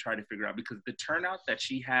partner with and try to figure out, because the turnout that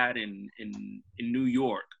she had in New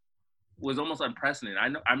York was almost unprecedented.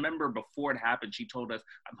 I remember before it happened, she told us,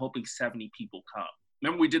 I'm hoping 70 people come.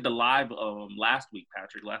 Remember we did the live last week,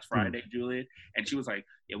 Patrick, last Friday, Julian, and she was like,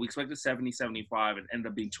 yeah, we expected 70, 75, and ended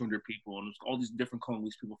up being 200 people, and it was all these different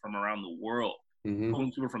Congolese people from around the world.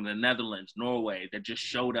 Congolese people from the Netherlands, Norway, that just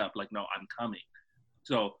showed up like, no, I'm coming.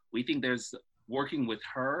 So we think there's working with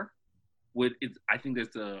her. I think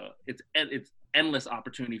it's endless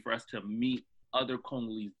opportunity for us to meet other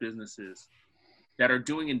Congolese businesses that are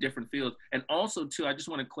doing in different fields. And also too, I just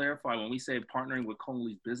want to clarify, when we say partnering with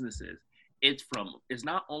Congolese businesses, it's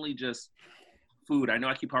not only just food. I know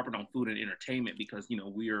I keep harping on food and entertainment because,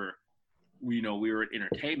 we're in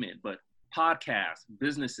entertainment, but podcasts,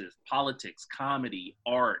 businesses, politics, comedy,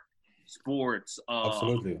 art, sports,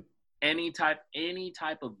 Absolutely. any type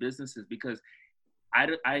of businesses, because I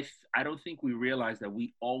don't think we realize that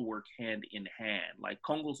we all work hand in hand. Like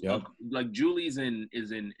Congo's, like Julie's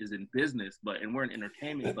is in business, and we're in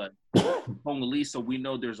entertainment, but Congolese, so we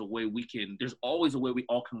know there's always a way we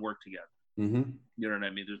all can work together. Mm-hmm. You know what I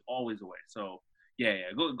mean? There's always a way. So yeah.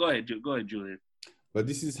 Go ahead, Julie. But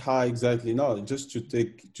this is how exactly, no, just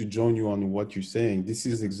to join you on what you're saying, this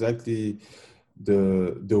is exactly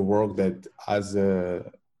the work that as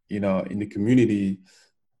in the community,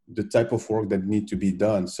 the type of work that need to be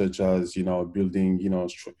done, such as, building,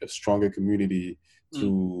 a stronger community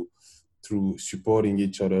through supporting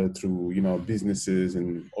each other, through, businesses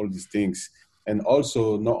and all these things. And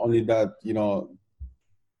also not only that,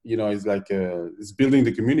 it's like, it's building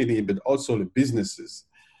the community, but also the businesses,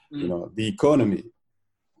 the economy.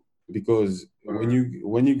 Because when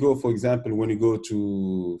you go, for example, when you go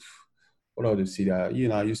to, what other city, I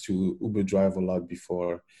used to Uber drive a lot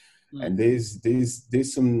before. And there's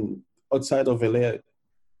some outside of LA,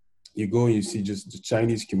 you go and you see just the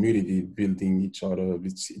Chinese community building each other.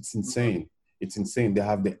 It's insane. It's insane. They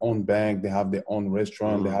have their own bank, they have their own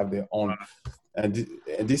restaurant, they have their own, and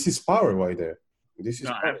this is power right there. This is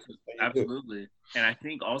power. Absolutely. And I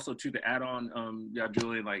think also too, to add on,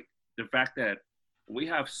 Julie, like the fact that we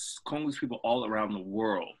have Congolese people all around the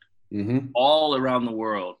world,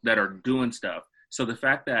 that are doing stuff. So the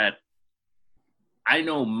fact that I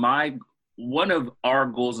know one of our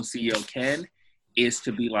goals in CEO Ken is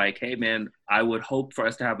to be like, hey man, I would hope for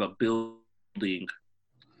us to have a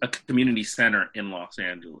community center in Los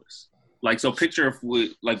Angeles. Like, so picture if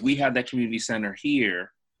we have that community center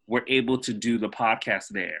here, we're able to do the podcast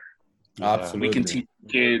there. Absolutely. We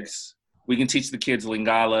can teach the kids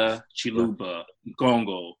Lingala, Chiluba,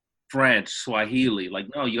 Congo, French, Swahili. Like,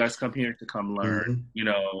 no, you guys come here to come learn.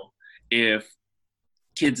 If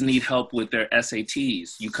kids need help with their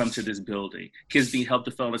SATs, you come to this building. Kids need help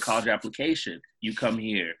to fill out a college application, you come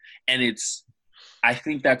here. And I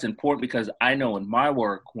think that's important because I know in my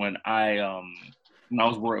work, when I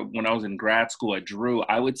was in grad school at Drew,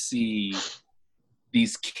 I would see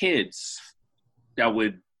these kids they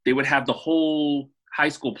would have the whole high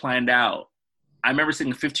school planned out. I remember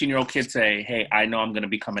seeing a 15-year-old kid say, hey, I know I'm going to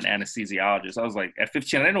become an anesthesiologist. I was like, at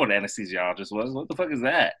 15, I didn't know what an anesthesiologist was. What the fuck is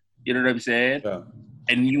that? You know what I'm saying? Yeah.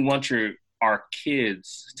 And you want our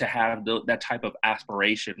kids to have that type of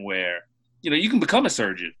aspiration where, you can become a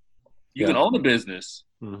surgeon. You can own a business.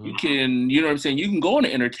 Mm-hmm. You can, you know what I'm saying? You can go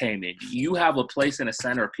into entertainment. You have a place in a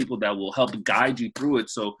center of people that will help guide you through it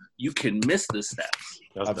so you can miss the steps.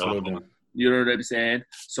 Absolutely. You know what I'm saying?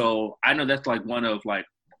 So I know that's like one of like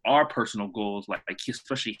our personal goals, like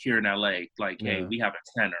especially here in LA, like, hey, we have a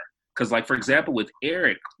center. Because like, for example, with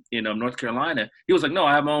Eric in North Carolina, he was like, no,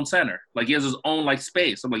 I have my own center. Like he has his own like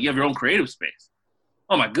space. I'm like, you have your own creative space.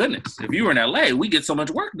 Oh my goodness. If you were in LA, we get so much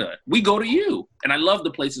work done. We go to you. And I love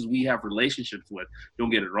the places we have relationships with. Don't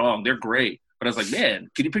get it wrong. They're great. But I was like, man,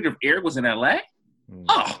 can you picture if Eric was in LA?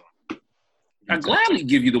 Oh, I'd gladly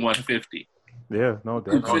give you the 150. Yeah, no,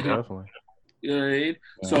 definitely. You know what I mean?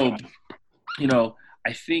 So,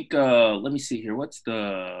 I think, let me see here.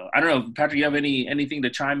 I don't know, Patrick, you have anything to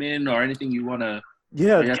chime in or anything you want to?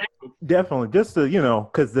 Yeah, definitely. Just to,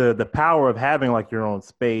 because the power of having like your own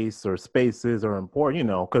space or spaces are important,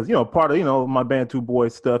 because, part of, my Bantu Boy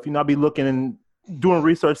stuff, I be looking and doing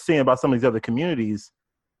research, seeing about some of these other communities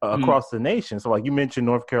across the nation. So like you mentioned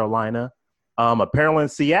North Carolina, apparently in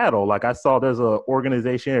Seattle, like I saw there's an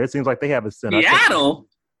organization here. It seems like they have a center. Seattle?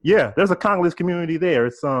 Yeah, there's a Congolese community there.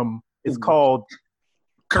 It's called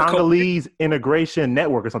Congolese Integration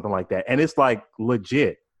Network or something like that. And it's like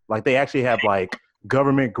legit. Like they actually have like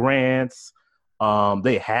government grants.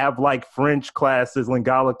 They have like French classes,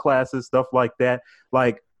 Lingala classes, stuff like that.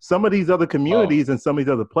 Like some of these other communities and some of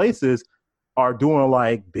these other places are doing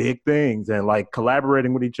like big things and like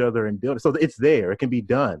collaborating with each other and building. So it's there. It can be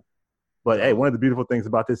done. But hey, one of the beautiful things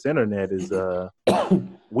about this internet is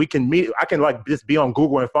we can meet. I can like just be on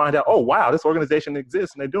Google and find out, oh wow, this organization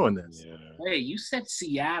exists and they're doing this. Yeah. Hey, you said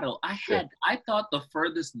Seattle. I thought the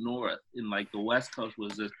furthest north in like the West Coast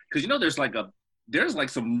was this, because there's like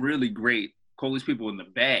some really great Congolese people in the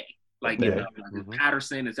Bay, like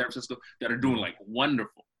Patterson and San Francisco that are doing like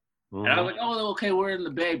wonderful. And I was like, oh, okay, we're in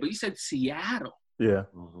the Bay, but you said Seattle. Yeah.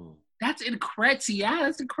 That's incredible. Yeah,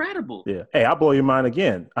 that's incredible. Yeah. Hey, I'll blow your mind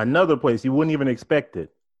again. Another place you wouldn't even expect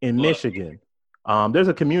it in Michigan. There's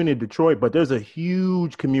a community in Detroit, but there's a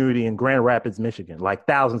huge community in Grand Rapids, Michigan, like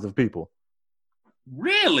thousands of people.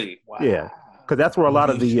 Really? Wow. Yeah, because that's where a lot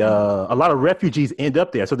of refugees end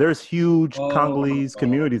up there. So there's huge Congolese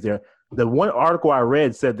communities there. The one article I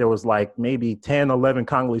read said there was like maybe 10, 11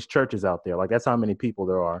 Congolese churches out there. Like that's how many people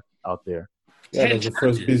there are out there. Yeah, that's the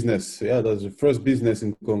first business. Yeah, that's the first business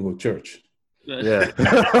in Congo, church. Yeah.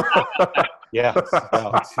 Yeah.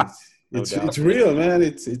 It's real, man.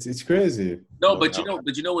 It's crazy. No, but you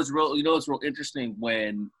know what's real interesting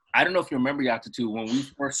when I don't know if you remember Yatatu when we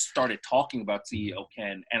first started talking about CEO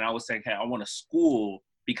Ken, and I was saying, hey, I want a school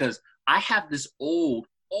because I have this old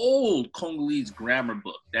Congolese grammar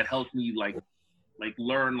book that helped me like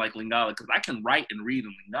learn like Lingala because I can write and read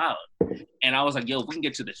in Lingala, and I was like, yo, if we can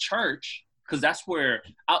get to the church because that's where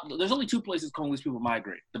there's only two places Congolese people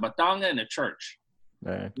migrate: the Matanga and the church.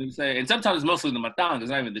 Right. You know what I'm saying? And sometimes it's mostly the Matanga, it's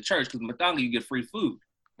not even the church, because the Matanga you get free food.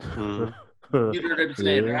 You know what I'm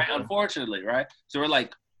saying, right? Unfortunately, right? So we're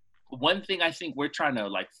like, one thing I think we're trying to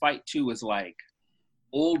like fight too is like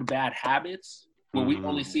old bad habits where we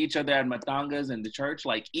only see each other at Matangas and the church.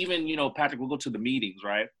 Like even, you know, Patrick, we'll go to the meetings,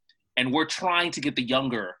 right? And we're trying to get the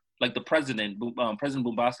younger, like the president, President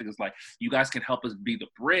Bombastic is like, you guys can help us be the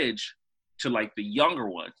bridge to like the younger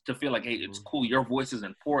ones to feel like, hey, it's cool. Your voice is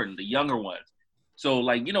important. The younger ones. So,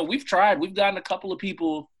 like, you know, we've gotten a couple of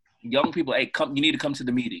people, young people, hey, come, you need to come to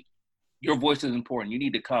the meeting. Your voice is important. You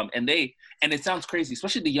need to come. And it sounds crazy,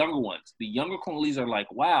 especially the younger ones. The younger Congolese are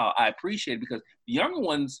like, wow, I appreciate it because the younger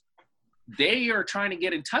ones, they are trying to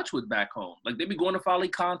get in touch with back home. Like, they be going to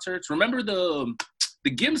Fali concerts. Remember the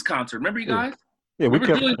Gims concert? Remember you guys? Yeah,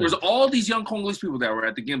 there's all these young Congolese people that were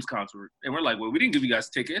at the Gims concert. And we're like, well, we didn't give you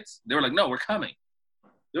guys tickets. They were like, no, we're coming.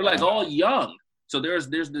 They're like all young. So there's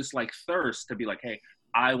this like thirst to be like, hey,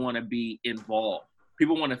 I want to be involved.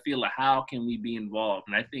 People want to feel like, how can we be involved?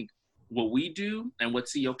 And I think what we do and what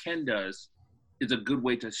CEO Ken does is a good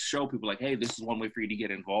way to show people like, hey, this is one way for you to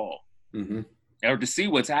get involved or to see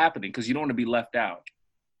what's happening because you don't want to be left out.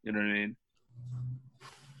 You know what I mean?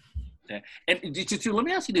 Yeah. And let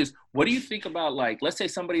me ask you this. What do you think about like, let's say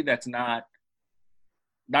somebody that's not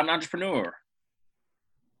an entrepreneur.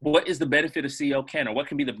 What is the benefit of CEO Ken or what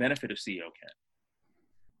can be the benefit of CEO Ken?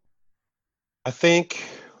 I think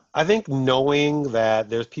knowing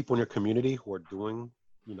that there's people in your community who are doing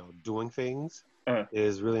things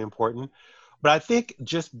is really important. But I think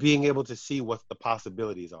just being able to see what the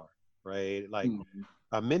possibilities are, right? Like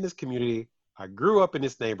I'm in this community. I grew up in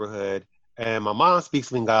this neighborhood and my mom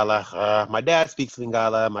speaks Lingala. My dad speaks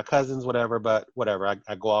Lingala, my cousins, whatever, but whatever. I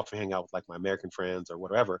go off and hang out with like my American friends or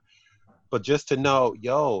whatever. But just to know,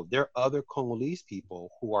 there are other Congolese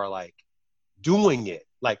people who are like doing it.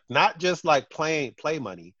 Like not just like play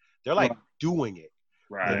money. They're like doing it.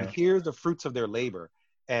 Right. And here's the fruits of their labor.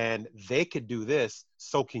 And they could do this,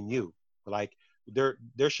 so can you. Like there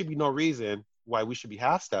should be no reason why we should be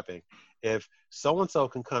half-stepping. If so-and-so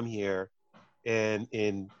can come here and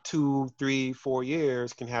in 2, 3, 4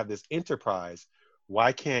 years can have this enterprise,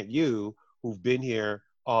 why can't you who've been here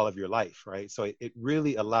all of your life, right? So it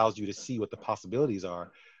really allows you to see what the possibilities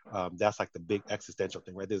are. That's like the big existential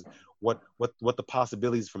thing, right? There's what the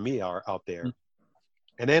possibilities for me are out there.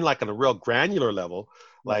 And then like on a real granular level,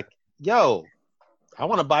 like, I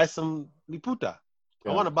want to buy some Liputa.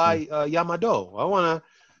 I want to buy Yamado.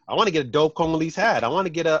 I want to get a dope Congolese hat. I want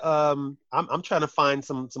to get I'm trying to find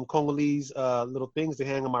some Congolese little things to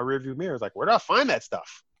hang on my rearview mirrors. Like, where do I find that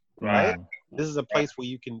stuff? Right? This is a place where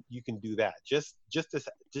you can do that. Just to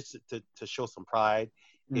show some pride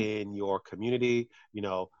in your community,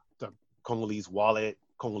 the Congolese wallet,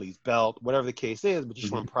 Congolese belt, whatever the case is, but just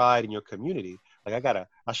showing pride in your community. Like I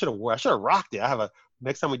should have rocked it.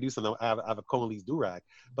 Next time we do something, I have a Congolese do-rag.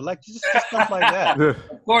 But like just stuff like that.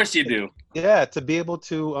 Of course you do. Yeah, to be able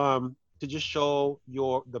to just show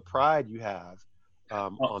the pride you have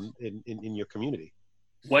in your community.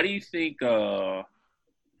 What do you think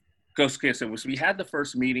Ghost Kiss, so we had the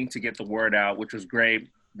first meeting to get the word out, which was great.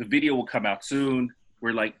 The video will come out soon.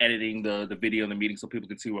 We're like editing the video in the meeting so people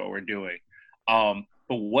can see what we're doing.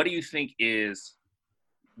 But what do you think can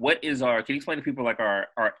you explain to people like our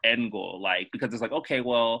end goal? Like, because it's like, okay,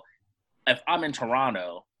 well, if I'm in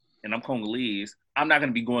Toronto and I'm Congolese, I'm not going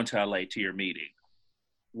to be going to LA to your meeting.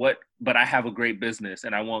 But I have a great business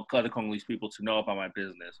and I want other Congolese people to know about my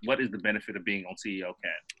business. What is the benefit of being on CEO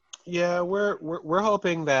Ken? Yeah, we're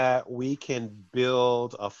hoping that we can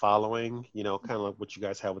build a following, kind of like what you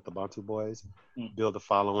guys have with the Bantu Boys, build a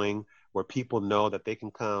following where people know that they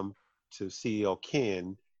can come to CEO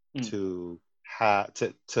Ken to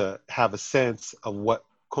to have a sense of what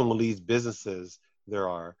Congolese businesses there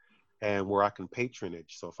are and where I can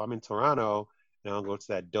patronage. So if I'm in Toronto and I'll go to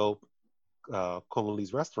that dope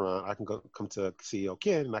Congolese restaurant, I can come to CEO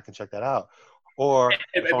Ken and I can check that out. Or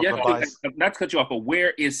if I want to buy, not to cut you off, but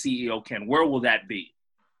where is CEO Ken? Where will that be?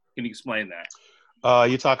 Can you explain that?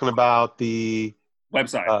 You're talking about the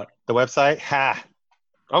website. The website? Ha.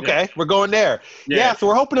 Okay, we're going there. Yeah, so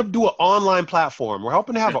we're hoping to do an online platform. We're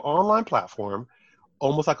hoping to have an online platform,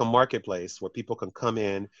 almost like a marketplace where people can come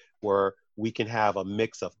in, where we can have a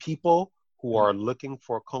mix of people who are looking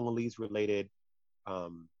for Congolese related,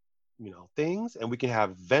 things, and we can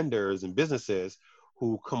have vendors and businesses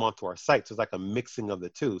who come onto our site. So it's like a mixing of the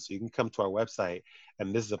two. So you can come to our website,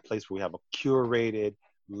 and this is a place where we have a curated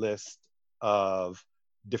list of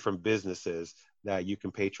different businesses that you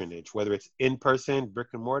can patronage, whether it's in person, brick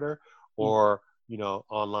and mortar, or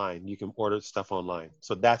online. You can order stuff online.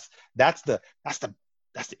 So that's the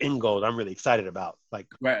end goal I'm really excited about, like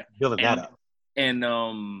building that up. And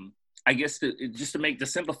I guess just to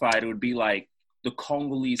simplify it would be like the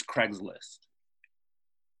Congolese Craigslist.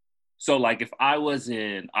 So like if I'm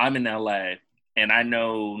in LA and I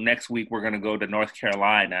know next week we're gonna go to North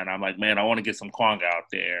Carolina, and I'm like, man, I want to get some Kwanga out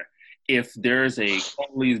there. If there's a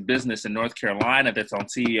Congolese business in North Carolina that's on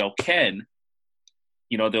CEO Ken,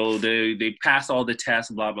 they pass all the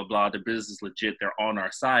tests, blah, blah, blah. The business is legit. They're on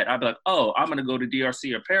our side. I'd be like, oh, I'm going to go to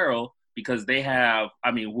DRC Apparel because they have,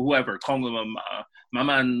 whoever, Congo,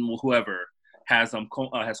 Mama, whoever has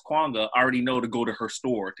Kwanga, I already know to go to her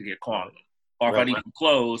store to get Kwanga. Or if I need some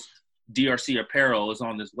clothes, DRC Apparel is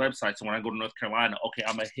on this website. So when I go to North Carolina, okay,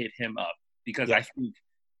 I'm going to hit him up because I think,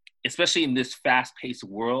 especially in this fast-paced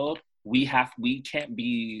world, we can't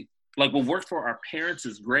be like what worked for our parents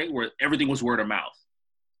is great, where everything was word of mouth.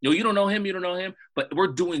 You don't know him, but we're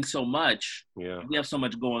doing so much. Yeah, we have so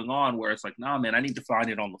much going on where it's like, nah, man, I need to find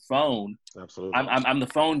it on the phone. Absolutely, I'm the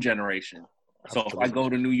phone generation. Absolutely. So if I go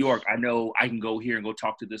to New York, I know I can go here and go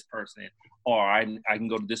talk to this person, or I can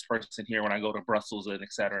go to this person here when I go to Brussels, and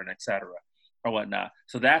et cetera, or whatnot.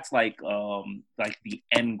 So that's like the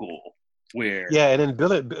end goal. And then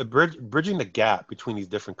bridging the gap between these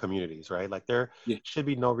different communities, right? Like there should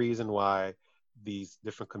be no reason why these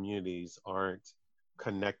different communities aren't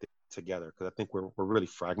connected together, because I think we're really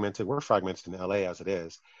fragmented. We're fragmented in LA as it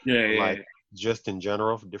is. Just in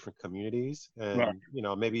general for different communities, and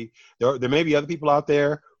maybe there may be other people out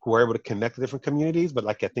there who are able to connect to different communities, but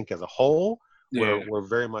like I think as a whole, we're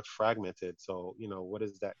very much fragmented. So what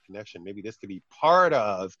is that connection? Maybe this could be part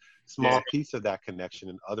of small piece of that connection,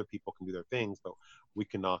 and other people can do their things, but we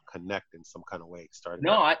can all connect in some kind of way.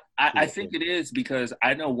 I think it is, because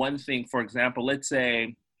I know one thing. For example, let's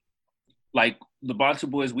say like the Bantu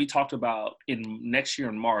Boys, we talked about in next year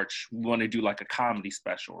in March, we want to do like a comedy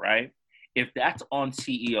special, right? If that's on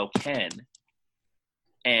CEO Ken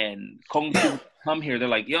and Congo come here, they're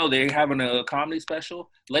like, yo, they're having a comedy special.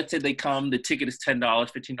 Let's say they come, the ticket is $10,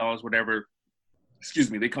 $15, whatever. Excuse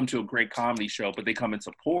me, they come to a great comedy show, but they come and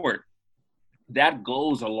support. That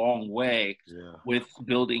goes a long way with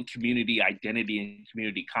building community identity and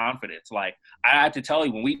community confidence. Like, I have to tell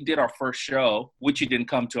you, when we did our first show, which you didn't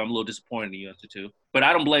come to, I'm a little disappointed in you, Institute. But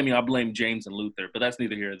I don't blame you. I blame James and Luther, but that's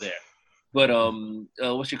neither here or there. But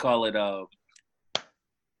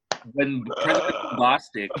when President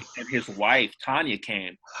Bostic and his wife Tanya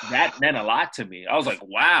came, that meant a lot to me. I was like,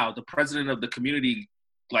 wow, the president of the community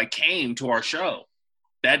like came to our show.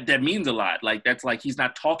 That means a lot. Like, that's like he's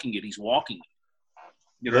not talking it, he's walking it.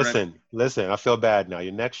 Listen, I feel bad now.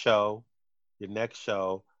 Your next show, I'm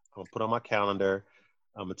gonna put on my calendar.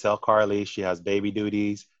 I'm gonna tell Carly she has baby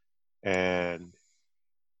duties, and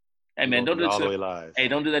hey man, don't do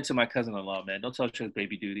that to my cousin-in-law, man. Don't tell her she has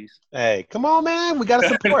baby duties. Hey, come on, man. We gotta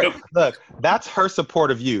support. Look, that's her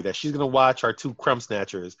support of you. That she's gonna watch our two crumb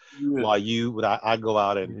snatchers while I go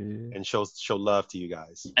out and show love to you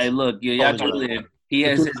guys. Hey, look, he has.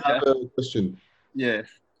 I have a question. Yeah.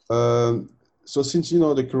 So since the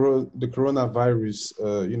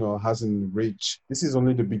coronavirus hasn't reached, this is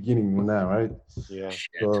only the beginning now, right? Yeah.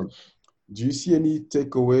 So do you see any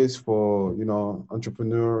takeaways for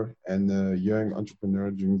entrepreneur and young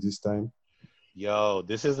entrepreneur during this time? Yo,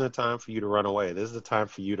 this isn't a time for you to run away. This is a time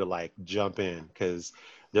for you to like jump in, because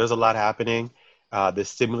there's a lot happening. The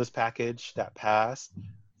stimulus package that passed,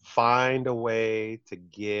 find a way to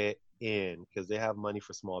get in, because they have money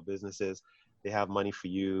for small businesses. They have money for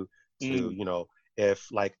you to,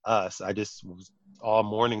 if like us, I just was all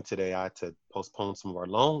morning today, I had to postpone some of our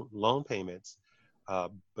loan payments.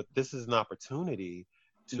 But this is an opportunity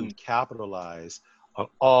to capitalize on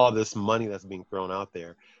all this money that's being thrown out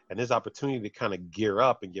there. And there's opportunity to kind of gear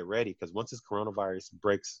up and get ready, because once this coronavirus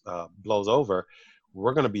blows over,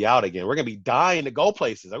 we're going to be out again. We're going to be dying to go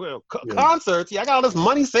places. Concerts. Yeah, I got all this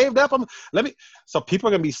money saved up. So people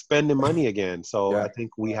are going to be spending money again. So I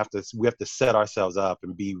think we have to set ourselves up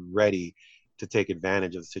and be ready to take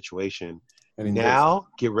advantage of the situation. And now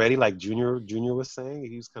get ready, like Junior was saying.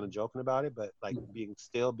 He was kind of joking about it, but like being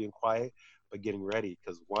quiet, but getting ready,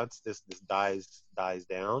 because once this dies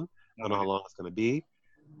down, I don't know how long it's going to be.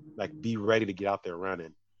 Like, be ready to get out there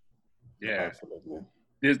running. Yeah. Absolutely.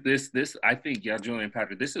 This I think, Julian and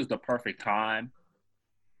Patrick, this is the perfect time.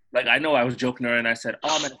 Like, I know I was joking earlier and I said,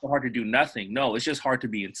 oh man, it's hard to do nothing. No, it's just hard to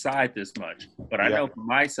be inside this much. But I know for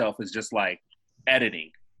myself, it's just like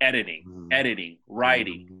editing, writing,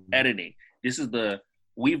 editing.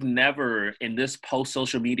 We've never in this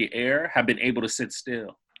post-social media era have been able to sit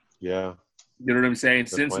still. Yeah. You know what I'm saying?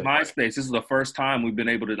 Since MySpace, this is the first time we've been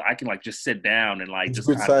able to, I can like just sit down and like it's just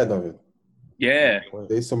a good side of it. Yeah.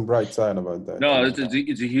 There's some bright side about that. No, it's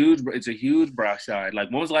a huge bright side.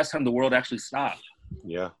 Like, when was the last time the world actually stopped?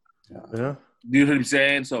 Yeah. You know what I'm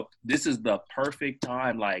saying? So this is the perfect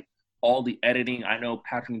time. Like, all the editing. I know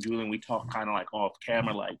Patrick and Julian, we talk kind of like off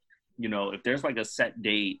camera, like, you know, if there's like a set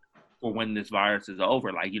date for when this virus is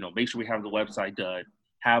over, like, you know, make sure we have the website done,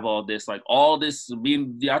 have all this,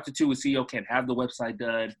 being the After Two with CEO can have the website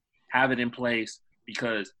done, have it in place,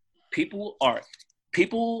 because people,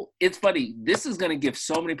 it's funny. This is going to give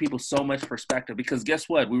so many people so much perspective, because guess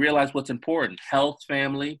what? We realize what's important: health,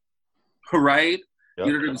 family, right? Yep.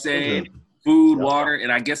 You know what I'm saying? Mm-hmm. Food, water,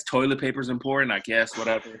 and I guess toilet paper is important, I guess,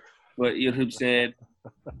 whatever. But you know what I'm saying?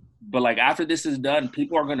 But like, after this is done,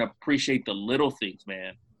 people are going to appreciate the little things,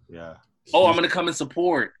 man. Yeah. Oh, I'm going to come and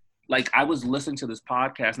support. Like, I was listening to this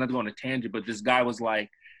podcast, not to go on a tangent, but this guy was like,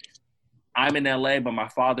 I'm in LA, but my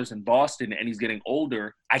father's in Boston and he's getting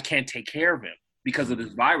older. I can't take care of him because of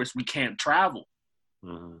this virus. We can't travel.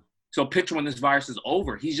 Mm-hmm. So picture when this virus is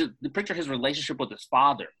over. Picture his relationship with his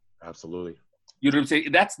father. Absolutely. You know what I'm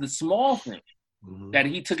saying? That's the small thing that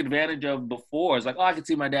he took advantage of before. It's like, oh, I can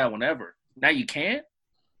see my dad whenever. Now you can't.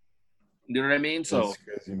 You know what I mean? So, that's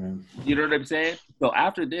crazy, man. You know what I'm saying? So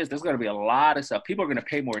after this, there's going to be a lot of stuff. People are going to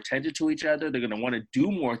pay more attention to each other. They're going to want to do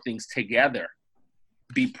more things together.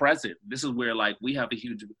 Be present. This is where, like, we have a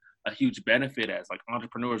huge benefit as, like,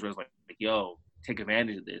 entrepreneurs, where it's like, yo, take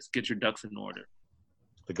advantage of this. Get your ducks in order.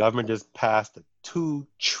 The government just passed a $2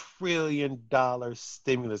 trillion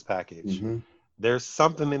stimulus package. Mm-hmm. There's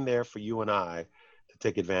something in there for you and I to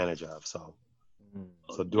take advantage of. So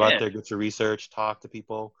do out there, get your research, talk to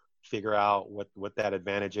people, figure out what that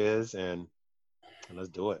advantage is, and let's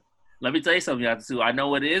do it. Let me tell you something, Yatsu. I know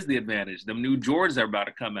what is the advantage. Them new Jordans are about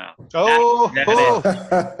to come out.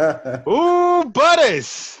 Ooh,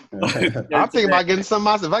 buddies. I'm thinking about getting some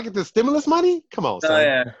myself. If I get the stimulus money, come on, son.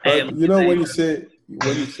 Yeah. Hey, you know, when you say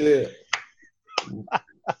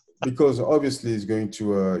because obviously it's going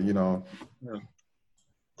to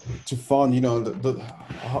to fund,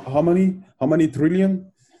 how many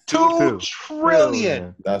trillion? 2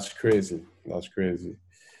 trillion. That's crazy. We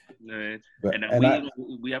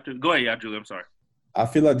have to go ahead, Julie. I'm sorry. I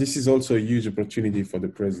feel like this is also a huge opportunity for the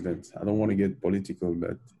president. I don't want to get political,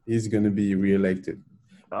 but he's going to be reelected.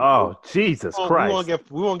 Oh, Jesus Christ!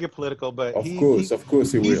 We won't get political, but of course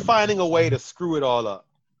he will. He's finding a way to screw it all up.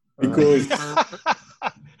 Because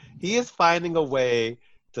he is finding a way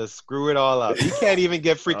to screw it all up. He can't even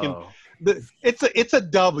get freaking. It's a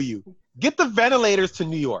W. Get the ventilators to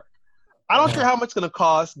New York. I don't care how much it's going to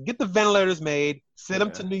cost. Get the ventilators made, send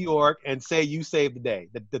them to New York, and say you saved the day.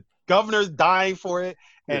 The governor's dying for it,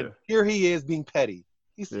 and here he is being petty.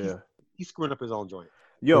 He's screwing up his own joint.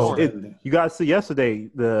 Yo, you guys see yesterday,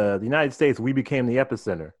 the United States, we became the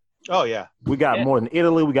epicenter. Oh, yeah. We got more than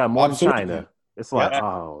Italy. We got more than China. It's like,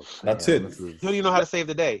 that's it. He don't even know how to save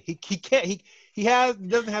the day. He can't. He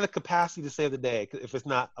doesn't have the capacity to save the day if it's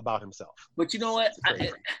not about himself. But you know what?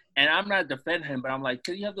 And I'm not defending him, but I'm like,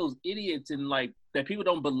 because you have those idiots and like that people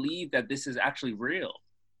don't believe that this is actually real.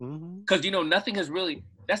 Because nothing is really.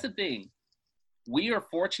 That's the thing. We are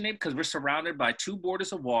fortunate because we're surrounded by 2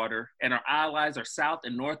 borders of water, and our allies are south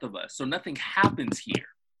and north of us. So nothing happens here.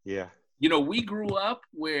 Yeah. We grew up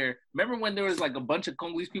where, remember when there was like a bunch of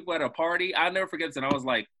Congolese people at a party? I'll never forget this. And I was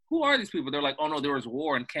like, who are these people? They're like, oh no, there was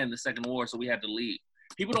war in Canada, the second war, so we had to leave.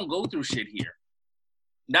 People don't go through shit here.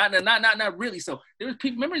 Not really. So there was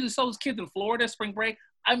people, remember those kids in Florida, spring break?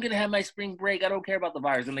 I'm going to have my spring break. I don't care about the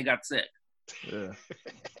virus. And they got sick. Yeah.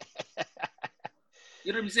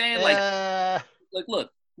 You know what I'm saying? Like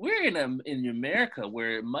look, we're in America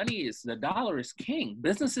where the dollar is king.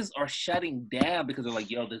 Businesses are shutting down because they're like,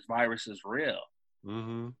 yo, this virus is real.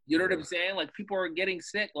 Mm-hmm. You know what I'm saying? Like, people are getting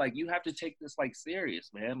sick. Like, you have to take this like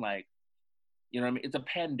serious, man. Like, you know what I mean? It's a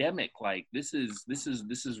pandemic. Like, this is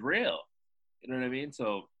real. You know what I mean?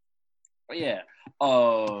 So, yeah.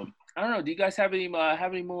 I don't know. Do you guys have any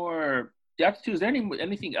more? Is there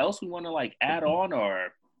anything else we want to like add on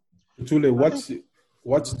or? Tule,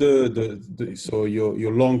 what's the so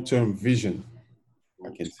your long-term vision?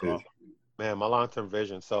 I can say. Man, my long-term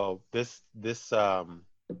vision. So this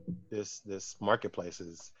marketplace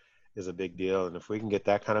is a big deal, and if we can get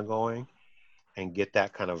that kind of going and get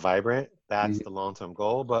that kind of vibrant, that's the long-term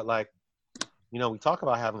goal. But like, you know, we talk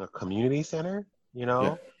about having a community center, you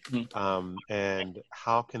know, and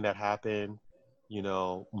how can that happen? You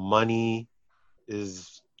know, money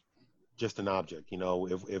is just an object. You know,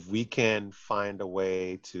 if we can find a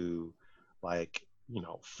way to, like, you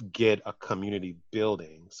know, get a community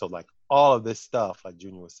building, so like all of this stuff, like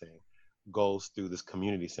Junior was saying, goes through this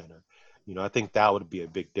community center. You know, I think that would be a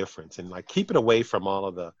big difference, and like keep it away from all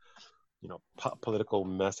of the, you know, political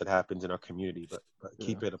mess that happens in our community, but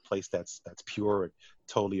keep it a place that's pure and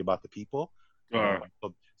totally about the people.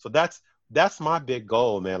 So that's my big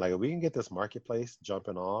goal, man. Like, if we can get this marketplace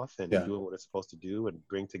jumping off and doing what it's supposed to do and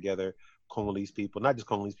bring together Congolese people, not just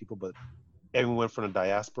Congolese people, but everyone from the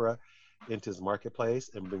diaspora into this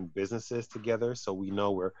marketplace and bring businesses together, so we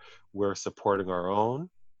know we're supporting our own.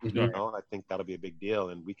 You know, I think that'll be a big deal,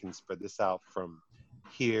 and we can spread this out from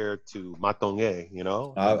here to Matonge, you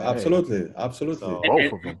know? Absolutely. So,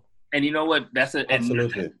 Both of them. And you know what? That's a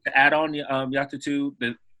Absolutely. And to add on, Yato, too,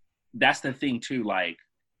 that's the thing too. Like,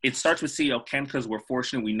 it starts with CEO Ken because we're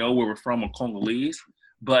fortunate. We know where we're from. We're Congolese,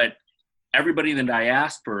 but everybody in the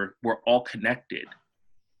diaspora, we're all connected.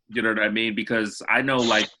 You know what I mean? Because I know,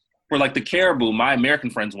 like, for like the Caribou, my American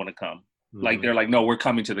friends want to come. Like, they're like, no, we're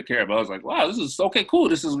coming to the Caribou. I was like, wow, this is okay, cool.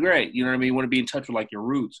 This is great. You know what I mean? You want to be in touch with like your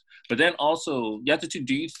roots. But then also, Yato,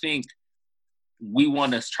 do you think we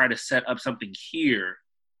want to try to set up something here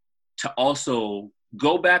to also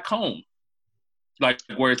go back home? Like,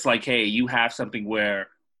 where it's like, hey, you have something where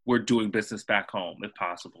we're doing business back home, if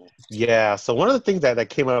possible. Yeah. So one of the things that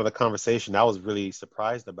came out of the conversation I was really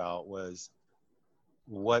surprised about was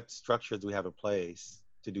what structures do we have in place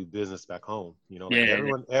to do business back home? You know,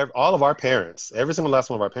 like all of our parents, every single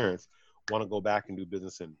last one of our parents want to go back and do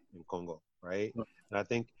business in Congo, right? And I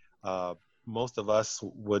think most of us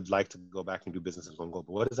would like to go back and do business in Congo,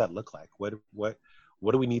 but what does that look like? What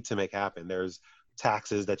do we need to make happen? There's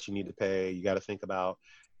taxes that you need to pay. You got to think about,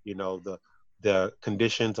 you know, the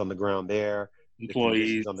conditions on the ground there, the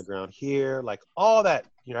conditions on the ground here, like all that,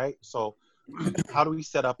 right? So how do we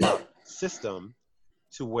set up a system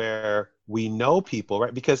to where we know people,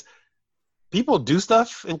 right? Because people do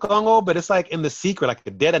stuff in Congo, but it's like in the secret, like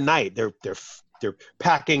the dead of night. They're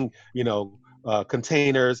packing, you know,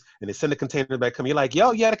 containers, and they send the container back. You're like,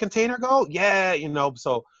 yo, you had a container go? Yeah, you know.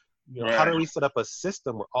 So, you know, how do we set up a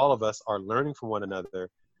system where all of us are learning from one another?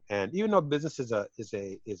 And even though business is a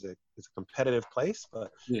competitive place,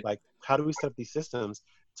 but like, how do we set up these systems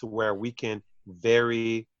to where we can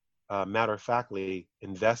very matter-of-factly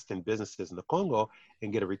invest in businesses in the Congo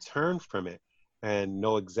and get a return from it and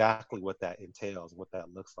know exactly what that entails, what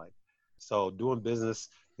that looks like. So doing business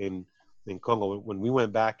in Congo, when we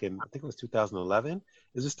went back in, I think it was 2011,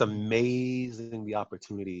 it's just amazing the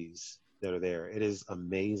opportunities that are there. It is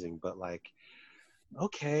amazing, but like,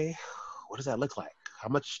 okay, what does that look like? How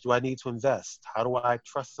much do I need to invest? How do I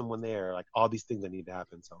trust someone there? Like, all these things that need to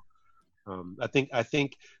happen. So I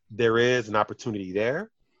think there is an opportunity there.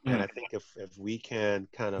 And I think if we can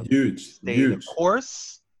kind of stay the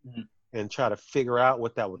course and try to figure out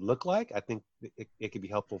what that would look like, I think it could be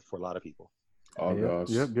helpful for a lot of people. Oh, gosh.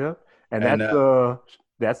 Yep. And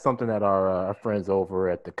that's something that our friends over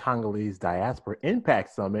at the Congolese Diaspora Impact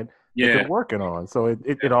Summit have been working on. So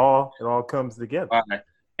it all comes together.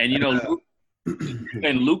 And, you know,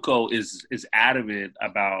 and Luco is adamant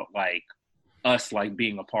about like us like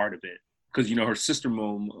being a part of it. Because, you know, her sister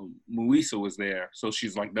Muisa was there. So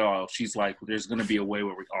she's like, no, she's like, there's going to be a way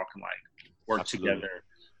where we all can like work together.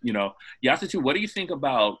 You know, Yato, what do you think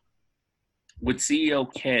about with CEO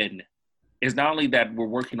Ken? Is not only that we're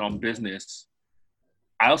working on business,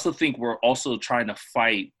 I also think we're also trying to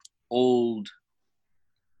fight old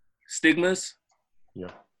stigmas.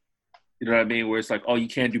 Yeah. You know what I mean? Where it's like, oh, you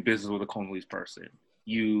can't do business with a Congolese person.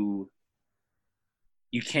 You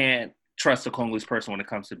can't trust a Congolese person when it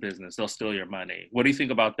comes to business. They'll steal your money. What do you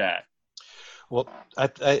think about that? Well,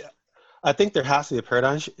 I think there has to be a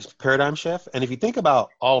paradigm shift. And if you think about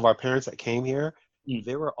all of our parents that came here,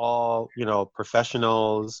 they were all, you know,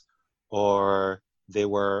 professionals, or they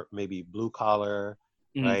were maybe blue collar,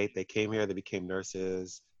 right? They came here, they became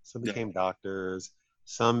nurses, some became doctors,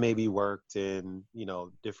 some maybe worked in,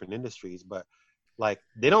 different industries, but like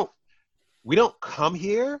we don't come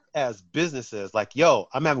here as businesses like, yo,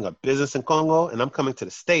 I'm having a business in Congo and I'm coming to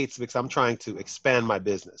the States because I'm trying to expand my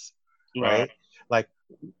business, right? Like,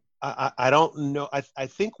 I don't know. I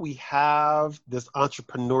think we have this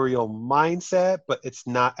entrepreneurial mindset, but it's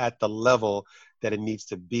not at the level that it needs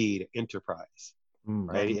to be to enterprise,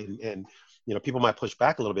 right? And people might push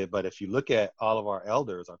back a little bit, but if you look at all of our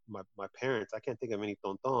elders, my parents, I can't think of any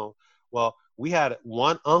tonton. Well, we had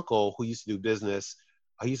one uncle who used to do business.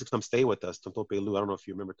 He used to come stay with us, Tonton Pelu. I don't know if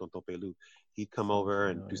you remember Tonton Pelu. He'd come over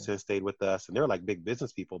and Toussaint stayed with us, and they were like big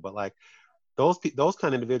business people, but like, those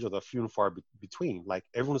kind of individuals are few and far between. Like,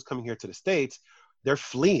 everyone who's coming here to the States, they're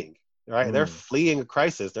fleeing, right? They're fleeing a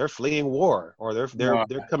crisis, they're fleeing war, or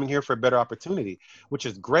they're coming here for a better opportunity, which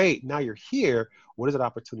is great. Now you're here. What does that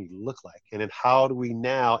opportunity look like? And then how do we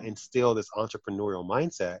now instill this entrepreneurial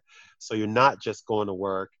mindset so you're not just going to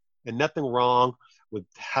work? And nothing wrong with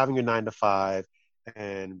having your 9 to 5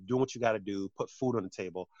 and doing what you got to do, put food on the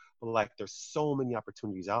table. But like, there's so many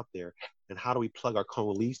opportunities out there. And how do we plug our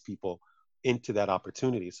Congolese people into that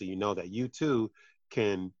opportunity so that you too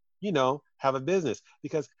can have a business?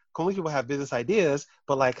 Because Congolese people have business ideas,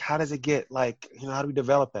 but like, how does it get, like, how do we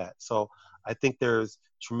develop that? So I think there's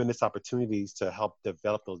tremendous opportunities to help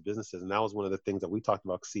develop those businesses, and that was one of the things that we talked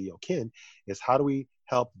about, CEO Ken, is how do we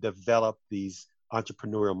help develop these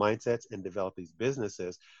entrepreneurial mindsets and develop these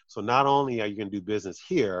businesses. So not only are you going to do business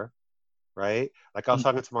here, right? Like, I was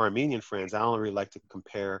talking to my Armenian friends. I don't really like to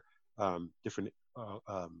compare different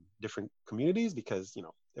communities because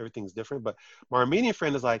everything's different, but my Armenian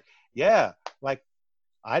friend is like, yeah, like,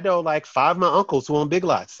 I know like 5 of my uncles who own Big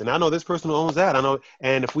Lots, and I know this person who owns that. I know,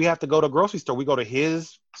 and if we have to go to a grocery store, we go to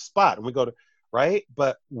his spot, and we go to, right?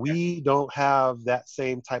 But we don't have that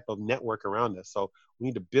same type of network around us, so we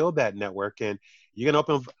need to build that network. And you're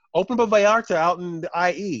gonna open up a Vallarta out in the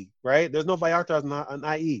IE, right? There's no Vallarta in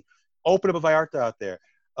IE. Open up a Vallarta out there.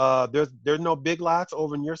 There's no Big Lots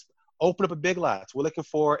over in your. Open up a Big Lots. We're looking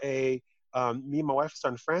for me and my wife are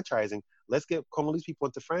starting franchising. Let's get Congolese people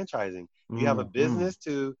into franchising. You have a business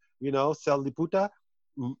to, sell liputa.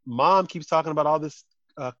 Mom keeps talking about all this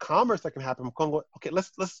commerce that can happen in Congo. Okay,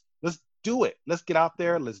 let's do it. Let's get out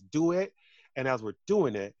there. Let's do it. And as we're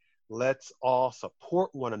doing it, let's all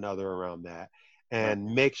support one another around that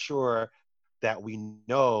and make sure that we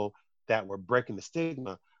know that we're breaking the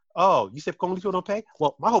stigma. Oh, you said Congolese people don't pay?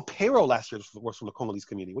 Well, my whole payroll last year was from the Congolese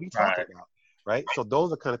community. What are you talking about? Right? So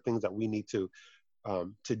those are kind of things that we need to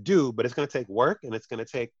do, but it's going to take work, and it's going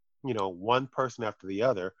to take, one person after the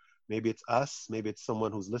other. Maybe it's us, maybe it's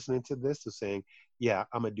someone who's listening to this who's saying, yeah,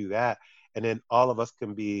 I'm going to do that. And then all of us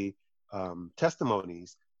can be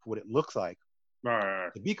testimonies for what it looks like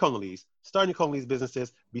to be Congolese, starting your Congolese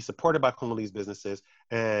businesses, be supported by Congolese businesses,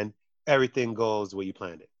 and everything goes the way you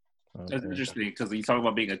planned it. That's interesting, because you talk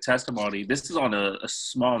about being a testimony. This is on a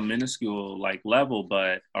small, minuscule level,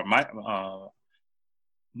 but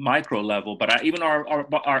micro level. But even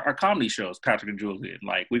our comedy shows, Patrick and Julian,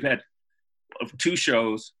 we've had 2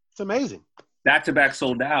 shows. It's amazing. Back to back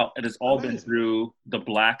sold out, and it's all been through the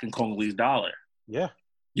Black and Congolese dollar. Yeah.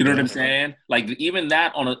 You know what I'm saying? Like, even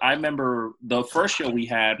that I remember the first show we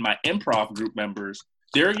had, my improv group members.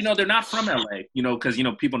 They're not from LA, because,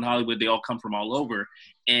 people in Hollywood, they all come from all over.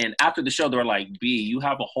 And after the show, they're like, B, you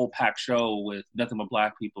have a whole packed show with nothing but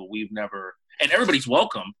Black people. We've never, and everybody's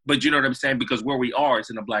welcome, but you know what I'm saying? Because where we are, it's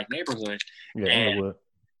in a Black neighborhood. Yeah,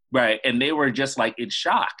 right. And they were just in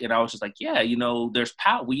shock. And I was just like, yeah, there's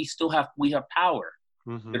power. We have power.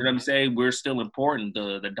 Mm-hmm. You know what I'm saying? We're still important.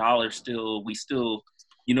 The dollar still,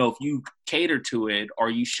 if you cater to it or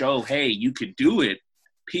you show, hey, you could do it,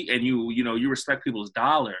 and you respect people's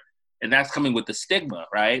dollar, and that's coming with the stigma,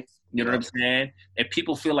 right? You know what I'm saying? If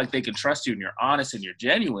people feel like they can trust you and you're honest and you're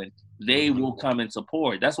genuine, they will come and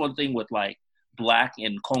support. That's one thing with Black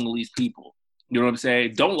and Congolese people. You know what I'm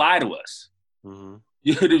saying? Don't lie to us. Mm-hmm.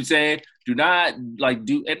 You know what I'm saying? Do not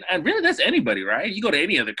do, and really that's anybody, right? You go to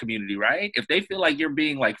any other community, right? If they feel like you're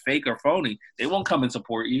being fake or phony, they won't come and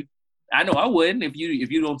support you. I know I wouldn't if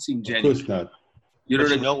you don't seem genuine. Of course not. You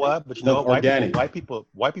know what?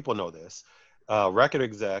 White people know this. Record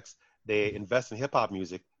execs, they invest in hip hop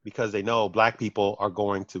music because they know Black people are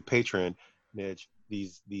going to patronage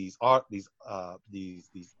these artists,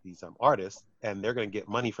 and they're going to get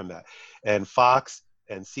money from that. And Fox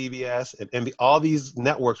and CBS and all these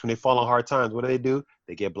networks, when they fall on hard times, what do?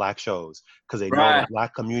 They get Black shows because they know the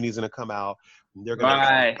Black community is going to come out. They're going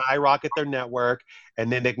to skyrocket their network, and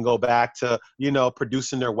then they can go back to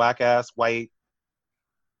producing their whack ass white.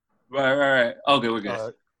 Right. Okay, we're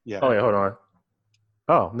good. Yeah. Oh, yeah, hold on.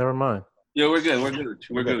 Oh, never mind. Yeah, we're good.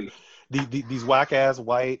 We're good. These whack ass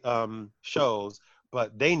white shows,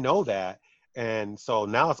 but they know that, and so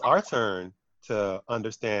now it's our turn to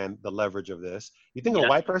understand the leverage of this. You think a Yeah.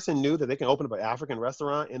 white person knew that they can open up an African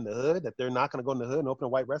restaurant in the hood, that they're not going to go in the hood and open a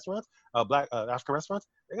white restaurants, black African restaurants?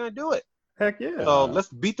 They're going to do it. Heck yeah. So let's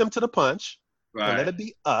beat them to the punch and let Right. it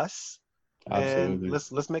be us, Absolutely.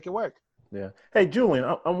 and let's make it work. Yeah. Hey, Julian,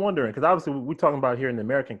 I'm wondering, because obviously we're talking about here in the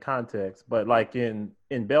American context, but like in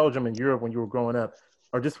Belgium and Europe when you were growing up,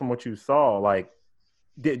 or just from what you saw, like,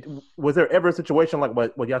 was there ever a situation like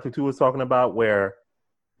what Yatutu was talking about where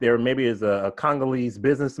there maybe is a Congolese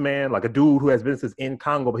businessman, like a dude who has businesses in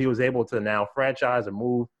Congo, but he was able to now franchise or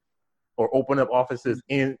move or open up offices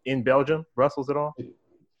in Belgium, Brussels at all?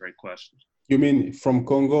 Great question. You mean from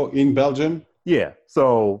Congo in Belgium Yeah.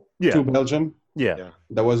 So, yeah. to Belgium Yeah.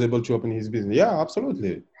 that was able to open his business? Yeah,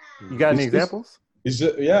 absolutely. You got any It's this- examples?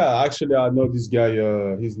 Yeah, actually, I know this guy.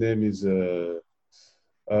 His name is.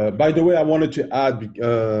 By the way, I wanted to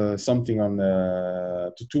add something on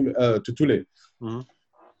Tutule. Mhm.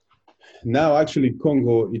 Now, actually,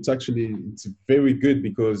 Congo, it's very good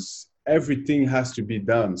because everything has to be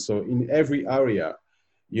done. So in every area,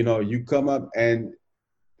 you come up and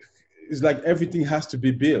it's like everything has to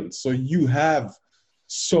be built. So you have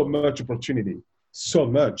so much opportunity, so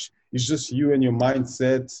much. It's just you and your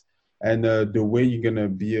mindset and the way you're gonna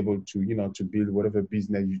be able to, to build whatever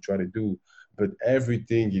business you try to do. But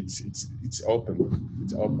everything, it's open.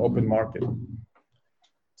 It's open market.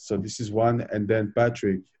 So this is one. And then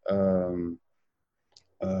Patrick, I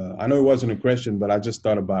know it wasn't a question, but I just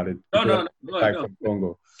thought about it. No. Go ahead, From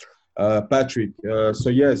Congo. Patrick, so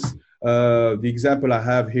yes, the example I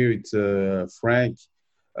have here, it's Frank,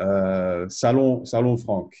 Salon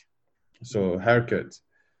Frank. So haircut.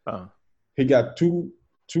 He got two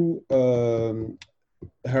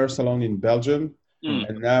hair salon in Belgium,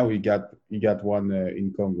 and now he got one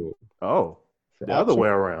in Congo. Oh, the other way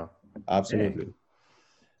around. Absolutely.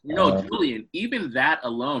 Julian, even that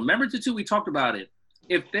alone. Remember, Tutu, we talked about it.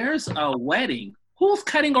 If there's a wedding, who's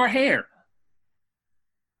cutting our hair?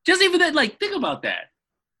 Just even that, like, think about that.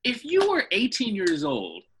 If you were 18 years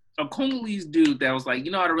old, a Congolese dude that was like, I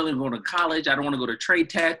don't really want to go to college. I don't want to go to trade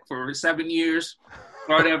tech for 7 years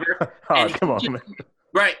or whatever. Come on, man.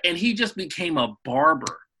 Right. And he just became a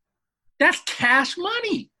barber. That's cash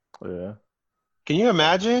money. Yeah. Can you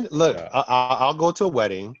imagine? Look, I'll go to a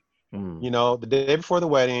wedding. The day before the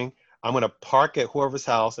wedding, I'm gonna park at whoever's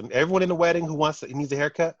house, and everyone in the wedding who needs a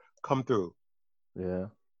haircut, come through. Yeah.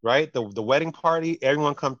 Right. The wedding party,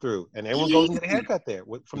 everyone come through, and everyone goes and get a haircut there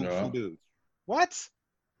from dude. What?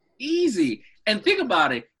 Easy. And think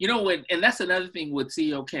about it. And that's another thing with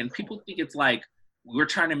CEO Ken. People think it's like we're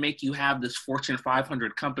trying to make you have this Fortune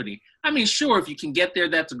 500 company. I mean, sure, if you can get there,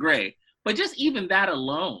 that's great. But just even that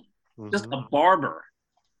alone, just a barber,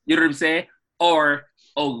 you know what I'm saying? Or,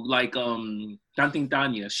 like Danting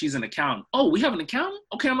Tanya, she's an accountant. Oh, we have an accountant?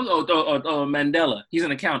 Okay, I'm going to go. Mandela, he's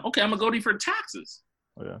an accountant. Okay, I'm going to go to you for taxes.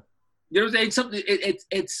 Yeah. You know what I'm saying?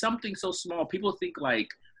 It's something so small. People think like,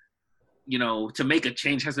 to make a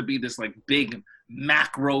change has to be this like big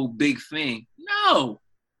macro big thing. No,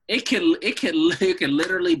 it can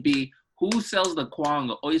literally be who sells the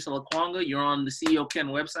kwanga. Oh, you sell a kwanga? You're on the CEO Ken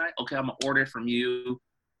website. Okay, I'm gonna order it from you.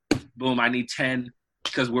 Boom, I need 10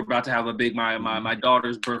 because we're about to have a big my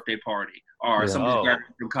daughter's birthday party or somebody's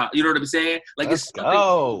graduating from college. You know what I'm saying? Like Let's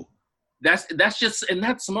go. That's just, and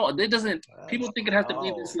that's small. It doesn't. People think it has to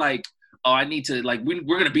be this like, oh, I need to like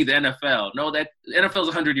we're gonna be the NFL. No, that NFL is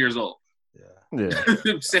 100 years old. Yeah.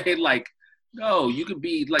 I'm saying like, no, you could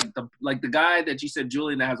be like the guy that you said,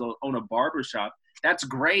 Julian, that has own a barber shop. That's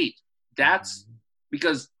great. That's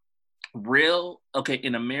because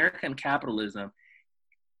in American capitalism,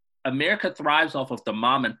 America thrives off of the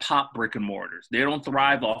mom and pop brick and mortars. They don't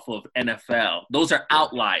thrive off of NFL. Those are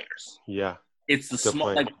outliers. Yeah. It's the Good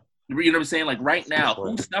small, point. like, you know what I'm saying? Like right now,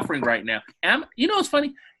 who's suffering right now? And what's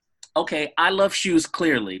funny? Okay, I love shoes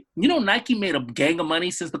clearly. Nike made a gang of money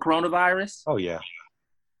since the coronavirus. Oh yeah.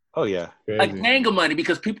 A gang of money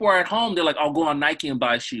because people are at home. They're like, I'll go on Nike and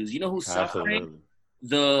buy shoes. You know who's suffering?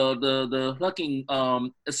 The fucking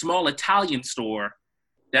a small Italian store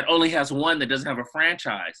that only has one that doesn't have a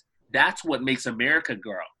franchise. That's what makes America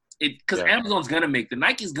grow. Because Amazon's gonna make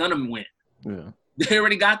Nike's gonna win. Yeah. They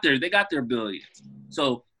already got their billions.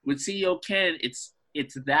 So with CEO Ken, it's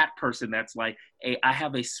that person that's like, hey, I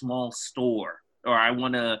have a small store, or I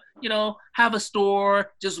want to, have a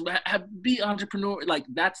store, just be entrepreneur. Like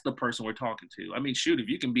that's the person we're talking to. I mean, shoot, if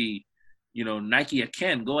you can be, Nike at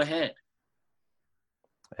Ken, go ahead.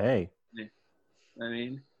 Hey. I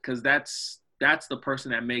mean, because that's the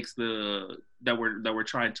person that makes the that we're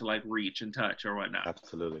trying to like reach and touch or whatnot.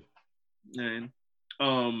 Absolutely. And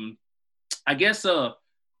I guess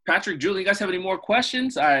Patrick, Julie, you guys have any more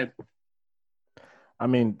questions? I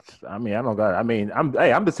mean, I don't got.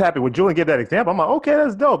 I'm just happy with Julian. Give that example. I'm like, okay,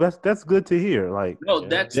 that's dope. That's good to hear. Like, no,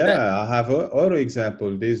 that's I have other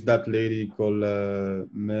example. There's that lady called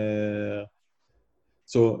Mère.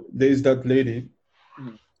 So there's that lady.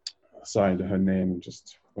 Sorry, her name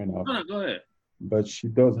just went off. No, go ahead. But she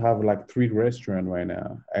does have like 3 restaurants right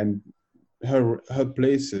now, and her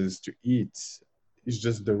places to eat is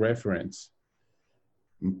just the reference.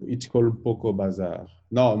 It's called Poco Bazaar.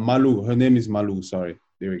 No, Malou. Her name is Malou. Sorry.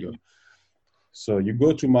 There we go. So you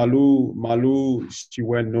go to Malou. Malou, she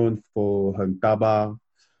went known for her taba,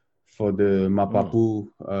 for the mapapu,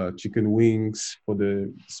 chicken wings, for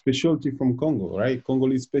the specialty from Congo, right?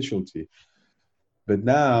 Congolese specialty. But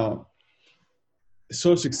now,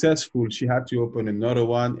 so successful, she had to open another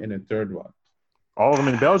one and a third one. All of them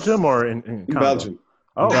in Belgium or in Belgium?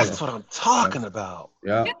 Oh, that's what I'm talking about.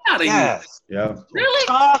 Yeah. Get out of Yes. here. Yeah. Really?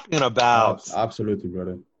 Talking about. Absolutely,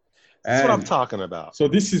 brother. That's what I'm talking about. So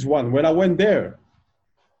this is one. When I went there,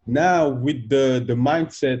 now with the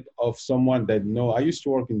mindset of someone that I used to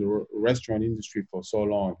work in the restaurant industry for so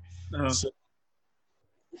long. So,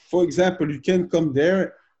 for example, you can come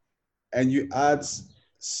there and you add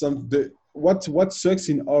what sucks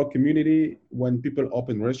in our community when people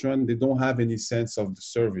open restaurant, they don't have any sense of the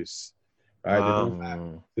service, right?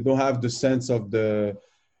 They don't have the sense of the,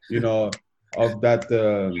 of that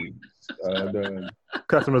the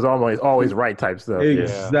customers always right type stuff.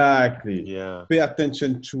 Exactly. Yeah. Pay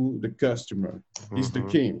attention to the customer. He's the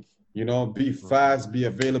king. Be fast, be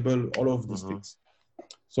available, all of these things.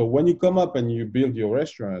 So when you come up and you build your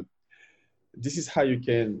restaurant, this is how you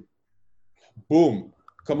can, boom,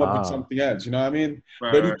 come up with something else. You know what I mean?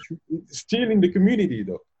 Right, but it's still in the community,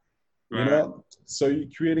 though. Right. So you're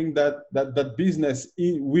creating that business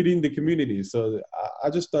within the community. So I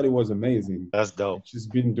just thought it was amazing. That's dope. She's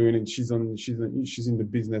been doing it. She's in the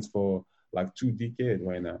business for like 2 decades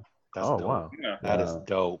right now. That's dope. Wow. Yeah. That is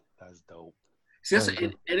dope. That's dope. See,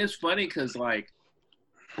 it is funny because like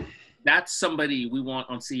that's somebody we want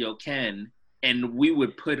on CEO Ken, and we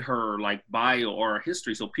would put her like bio or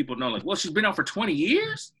history so people know like, well, she's been out for 20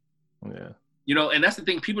 years. Yeah. And that's the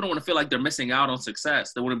thing. People don't want to feel like they're missing out on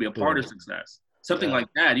success. They want to be a part of success. Something like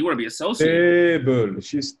that. You want to be associated. Stable.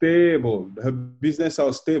 She's stable. Her business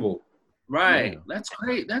are stable. Right. Yeah. That's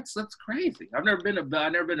great. That's crazy. I've never been to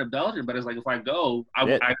Belgium, but it's like if I go, I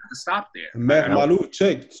have to stop there. Malou,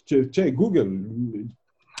 check Google.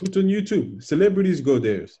 Put on YouTube. Celebrities go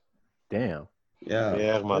there. Damn. Yeah.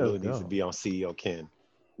 Yeah, Malou needs to be on CEO Ken.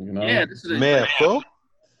 Yeah, this is man.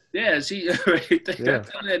 Yeah, she right there.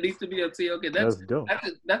 That needs to be on CEO Ken. That's dope.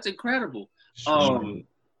 That's incredible.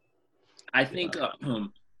 I think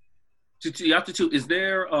is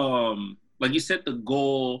there like you said the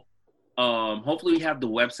goal. Hopefully we have the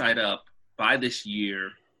website up by this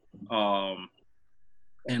year, and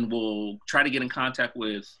we'll try to get in contact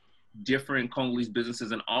with different Congolese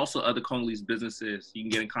businesses and also other Congolese businesses. You can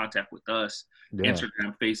get in contact with us,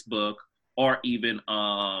 Instagram, Facebook, or even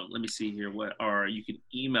let me see here or you can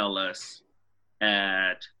email us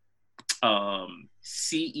at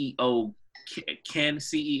CEO Ken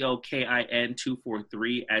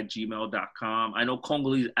CEO243@gmail.com. I know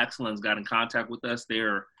Congolese Excellence got in contact with us.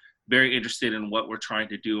 They're very interested in what we're trying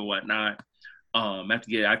to do and whatnot. I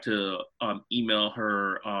have to email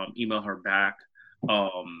her back.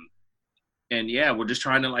 And yeah, we're just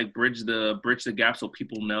trying to like bridge the gap so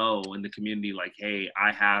people know in the community, like, hey,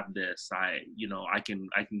 I have this, I can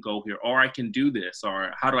go here, or I can do this,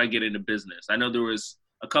 or how do I get into business? I know there was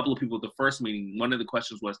a couple of people at the first meeting. One of the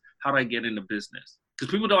questions was, how do I get into business?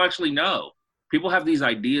 Because people don't actually know. People have these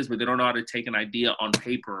ideas, but they don't know how to take an idea on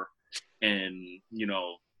paper and,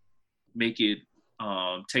 make it,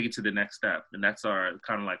 take it to the next step. And that's our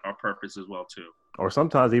kind of like our purpose as well too. Or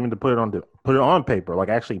sometimes even to put it on paper, like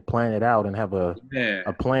actually plan it out and have a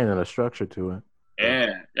plan and a structure to it.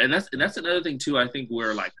 Yeah, and that's another thing too. I think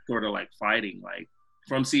we're like sort of like fighting, like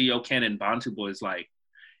from CEO Ken and Bantu Boys, like,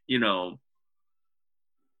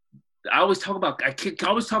 I always talk about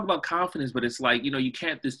confidence, but it's like, you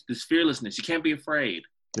can't this fearlessness. You can't be afraid.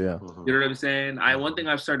 Yeah, you know what I'm saying. One thing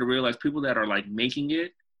I've started to realize, people that are like making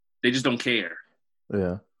it, they just don't care.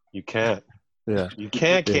 Yeah, you can't. Yeah, you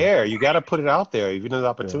can't care. You got to put it out there. Even an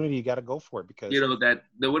opportunity, you got to go for it because But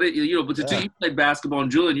you played basketball,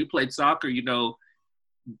 and Julian, you played soccer.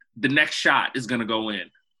 The next shot is gonna go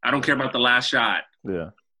in. I don't care about the last shot.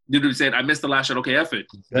 Yeah. Dude said, I missed the last shot. Okay, F it.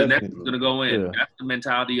 The next is gonna go in. Yeah. That's the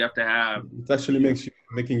mentality you have to have. It actually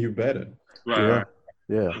making you better. Right.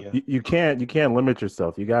 Yeah. You can't limit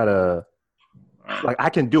yourself. You gotta, like, I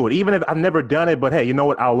can do it, even if I've never done it. But hey, you know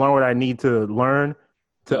what? I'll learn what I need to learn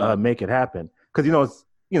to make it happen. Because it's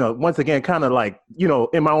once again, kind of like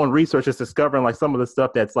in my own research, just discovering like some of the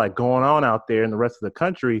stuff that's like going on out there in the rest of the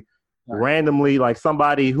country. Randomly, like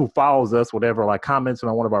somebody who follows us, whatever, like comments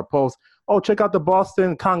on one of our posts. Oh, check out the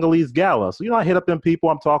Boston Congolese Gala. So I hit up them people.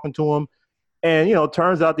 I'm talking to them, and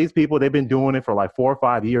turns out these people, they've been doing it for like 4 or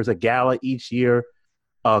 5 years. A gala each year,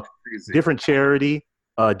 different charity,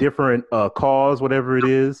 different cause, whatever it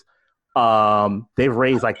is. They've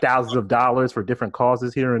raised like thousands of dollars for different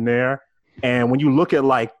causes here and there. And when you look at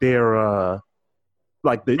like their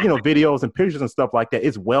like the videos and pictures and stuff like that,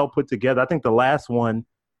 it's well put together. I think the last one,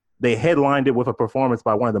 they headlined it with a performance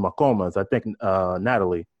by one of the Macomas. I think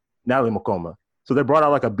Natalie Macoma. So they brought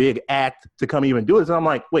out like a big act to come even do this. And I'm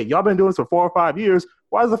like, wait, y'all been doing this for 4 or 5 years.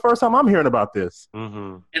 Why is the first time I'm hearing about this?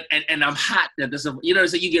 Mm-hmm. And I'm hot that this, so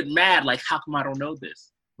you get mad, like, how come I don't know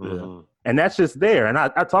this? Mm-hmm. And that's just there. And I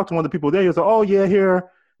talked to one of the people there. He was like, oh, yeah,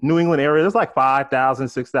 here, New England area, there's like 5,000,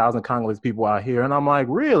 6,000 Congolese people out here. And I'm like,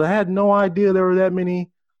 really? I had no idea there were that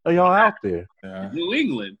many of y'all out there. Yeah. New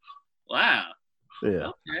England. Wow. Yeah.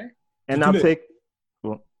 Okay. And now take –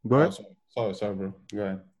 go ahead. Oh, sorry, bro. Go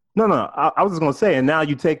ahead. No. I was just going to say, and now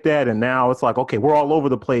you take that, and now it's like, okay, we're all over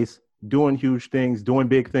the place doing huge things, doing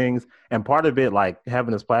big things. And part of it, like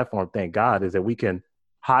having this platform, thank God, is that we can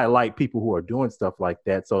highlight people who are doing stuff like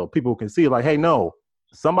that so people can see like, hey, no,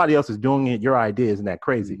 somebody else is doing it. Your idea isn't that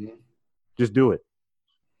crazy. Mm-hmm. Just do it.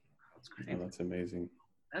 That's crazy. Oh, that's amazing.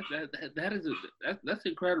 That's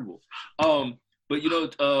incredible. But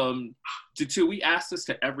Tutu, we ask this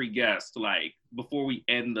to every guest, like before we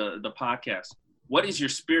end the podcast. What is your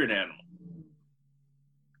spirit animal?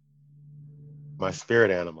 My spirit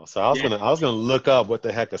animal. So I was gonna look up what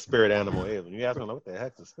the heck a spirit animal is. When you ask me what the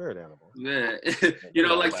heck's a spirit animal? Yeah.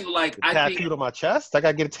 I tattooed on my chest. I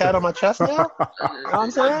gotta get a tat on my chest now. You know what I'm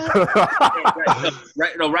saying?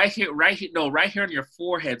 Right here on your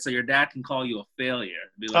forehead, so your dad can call you a failure.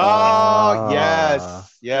 Be like, yes.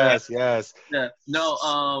 Yeah.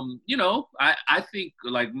 No, I think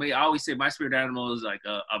like me, I always say my spirit animal is like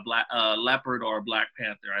a leopard or a black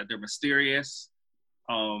panther. Right? They're mysterious.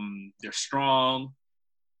 They're strong,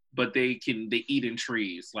 but they eat in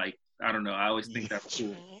trees. Like, I don't know. I always think that's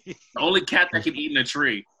cool. The only cat that can eat in a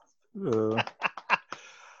tree. All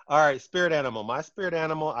right, spirit animal. My spirit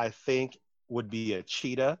animal, I think, would be a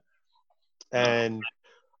cheetah. And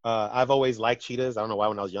I've always liked cheetahs. I don't know why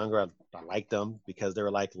when I was younger, I liked them because they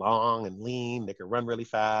were like long and lean. They could run really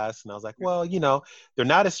fast. And I was like, well, they're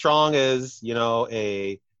not as strong as,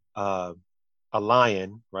 a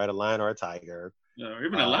lion, right? A lion or a tiger. Or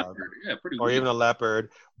even a leopard. Yeah, pretty good. Or even a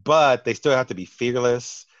leopard. But they still have to be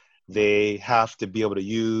fearless. They have to be able to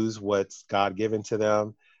use what's God-given to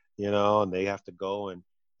them, and they have to go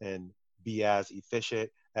and be as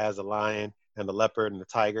efficient as a lion and the leopard and the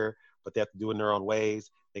tiger, but they have to do it in their own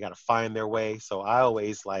ways. They got to find their way. So I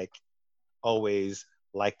always like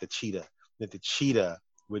the cheetah. That the cheetah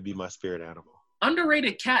would be my spirit animal.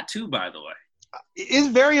 Underrated cat too, by the way. It's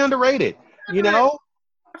very underrated. I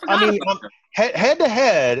mean, head to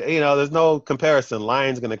head, there's no comparison.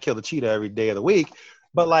 Lion's going to kill the cheetah every day of the week.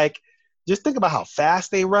 But, like, just think about how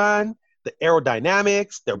fast they run, the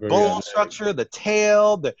aerodynamics, their bone structure, the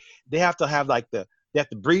tail. They have to have, like, they have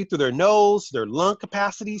to breathe through their nose. Their lung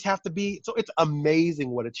capacities have to be. So it's amazing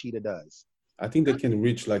what a cheetah does. I think they can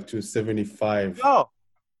reach, like, to 75. Oh,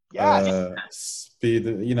 yeah. Speed,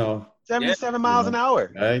 77 miles an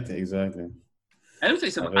hour. Right, exactly. I would say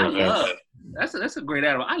something that's a great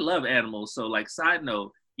animal. I love animals. So, like, side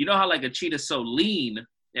note, you know how like a cheetah's so lean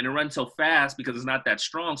and it runs so fast because it's not that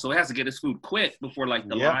strong, so it has to get its food quick before like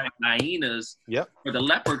the lion, hyenas, or the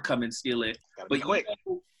leopard come and steal it. But quick.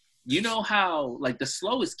 You know how like the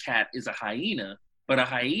slowest cat is a hyena, but a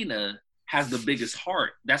hyena has the biggest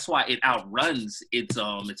heart. That's why it outruns its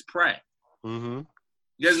prey. Mm-hmm.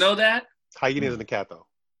 You guys know that? Hyena isn't a cat though.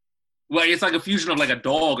 Well, it's like a fusion of like a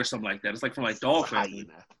dog or something like that. It's like from like dog family.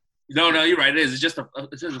 No, you're right. It is. It's just a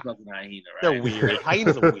fucking hyena, right? They're weird.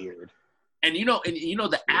 Hyenas are weird. And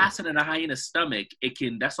the acid in a hyena's stomach,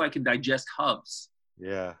 that's why it can digest hubs.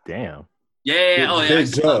 Yeah. Damn. Yeah. Oh yeah.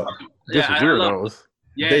 Weirdos. I love that.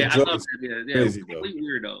 Yeah. Complete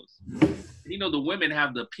weirdos. The women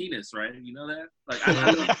have the penis, right? You know that? Like,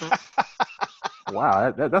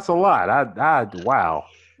 wow, that's a lot. Wow.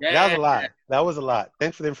 Yeah, that was a lot.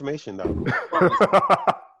 Thanks for the information, though.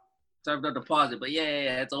 So I've done deposit, but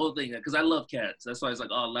yeah, it's the whole thing. Because I love cats. That's why it's like,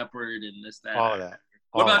 leopard and this, that. All of that.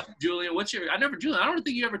 What about Julian? Julian, I don't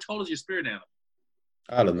think you ever told us your spirit animal.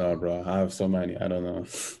 I don't know, bro. I have so many. I don't know.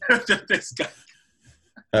 This guy.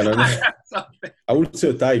 I don't know. I would say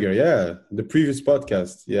a tiger. Yeah, the previous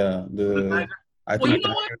podcast. Yeah, I think. Well, you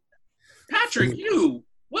know what, Patrick,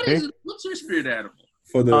 what's your spirit animal?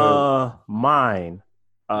 For mine,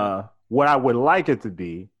 what I would like it to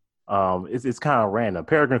be, it's kind of random.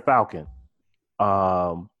 Peregrine falcon.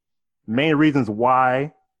 Main reasons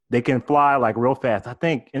why they can fly like real fast. I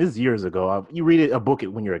think, and this is years ago. You read a book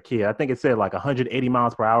when you're a kid. I think it said like 180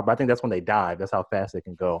 miles per hour, but I think that's when they dive. That's how fast they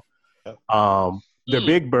can go. They're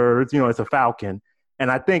big birds. It's a falcon,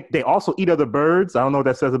 and I think they also eat other birds. I don't know what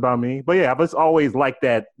that says about me, but yeah, I've just always liked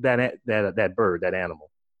that bird, that animal.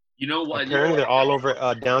 You know what? Apparently, they're all over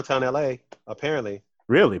downtown LA. Apparently.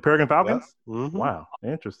 Really, peregrine falcons? Yep. Mm-hmm. Wow,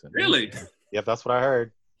 interesting. Really? Yep, that's what I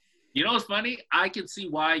heard. You know what's funny? I can see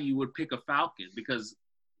why you would pick a falcon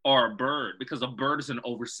or a bird, because a bird is an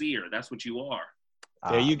overseer. That's what you are.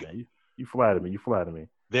 There you go. You flatter me.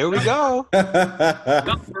 There we go.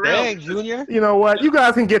 Dang, Junior. You know what? You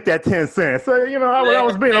guys can get that 10 cents. So, I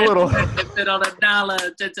was being a little. On a dollar.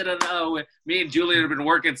 Me and Julian have been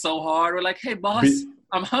working so hard. We're like, hey, boss,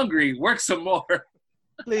 I'm hungry. Work some more.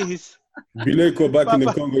 Please. Bileko back in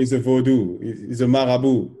the Congo is a voodoo. He's a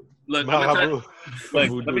marabout. Look, let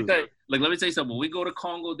me tell you something. When we go to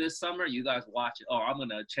Congo this summer, you guys watch it. Oh, I'm going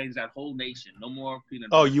to change that whole nation. No more peanut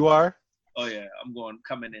butter. Oh, you are? Oh, yeah. I'm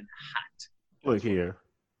coming in hot. Look here.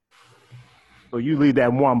 So you leave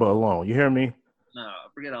that Mwamba alone. You hear me? No,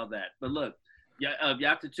 forget all that. But look,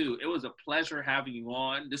 Yapta 2, it was a pleasure having you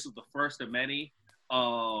on. This is the first of many.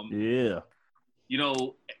 Yeah.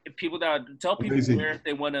 People tell people where if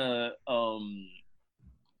they want to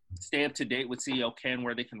stay up to date with CEO Ken,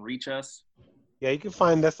 where they can reach us. Yeah, you can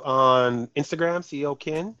find us on Instagram, CEO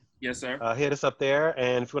Ken. Yes, sir. Hit us up there.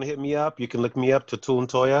 And if you want to hit me up, you can look me up, Tatun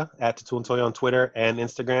Toya, at Tatun Toya on Twitter and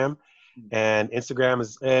Instagram. And Instagram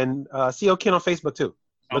is, and CEO Ken on Facebook too.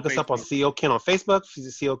 Look us up on CEO Ken on Facebook,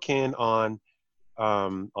 CEO Ken on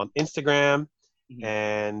Instagram,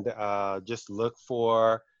 and just look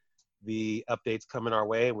for the updates coming our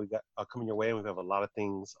way. And we've got coming your way, and we have a lot of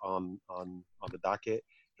things on the docket.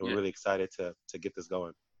 And we're really excited to get this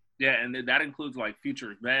going. Yeah, and that includes like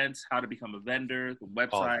future events, how to become a vendor, the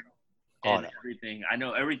website, and everything. I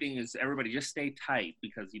know everybody just stay tight,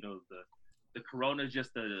 because the corona is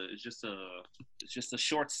just a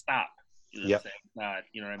short stop. You know what I'm saying? Not,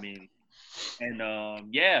 you know what I mean? And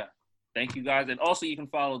thank you guys. And also you can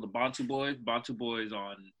follow the Bantu Boys. Bantu Boys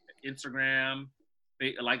on Instagram.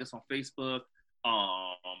 Like us on Facebook.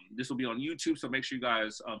 This will be on YouTube, so make sure you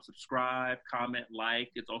guys subscribe, comment,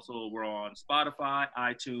 like. We're on Spotify,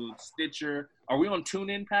 iTunes, Stitcher. Are we on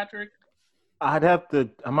TuneIn, Patrick?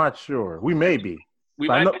 I'm not sure. We may be. We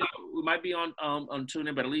might be on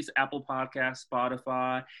TuneIn, but at least Apple Podcasts,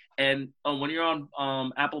 Spotify. And when you're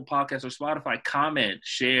on Apple Podcasts or Spotify, comment,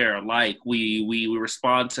 share, like. We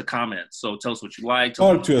respond to comments. So tell us what you like.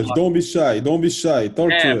 Talk to us. Don't be shy. Talk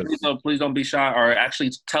to us. Please don't be shy. Or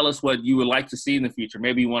actually tell us what you would like to see in the future.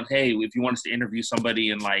 Maybe if you want us to interview somebody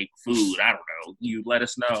in like food, I don't know. You let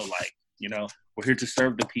us know. We're here to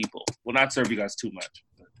serve the people. We'll not serve you guys too much.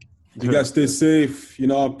 You guys stay safe,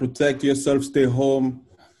 protect yourself, stay home.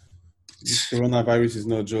 This coronavirus is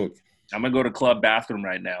no joke. I'm going to go to club bathroom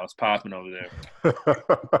right now. It's popping over there.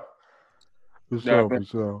 For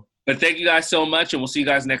sure. But thank you guys so much, and we'll see you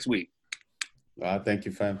guys next week. Thank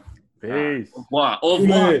you, fam. Peace. Au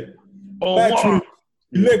revoir. Patrick,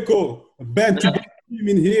 Bileko, Bantu team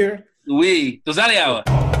in here. Oui. Tozaliawa.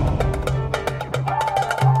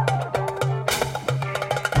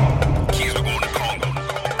 Keys, we're going to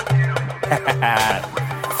Congo.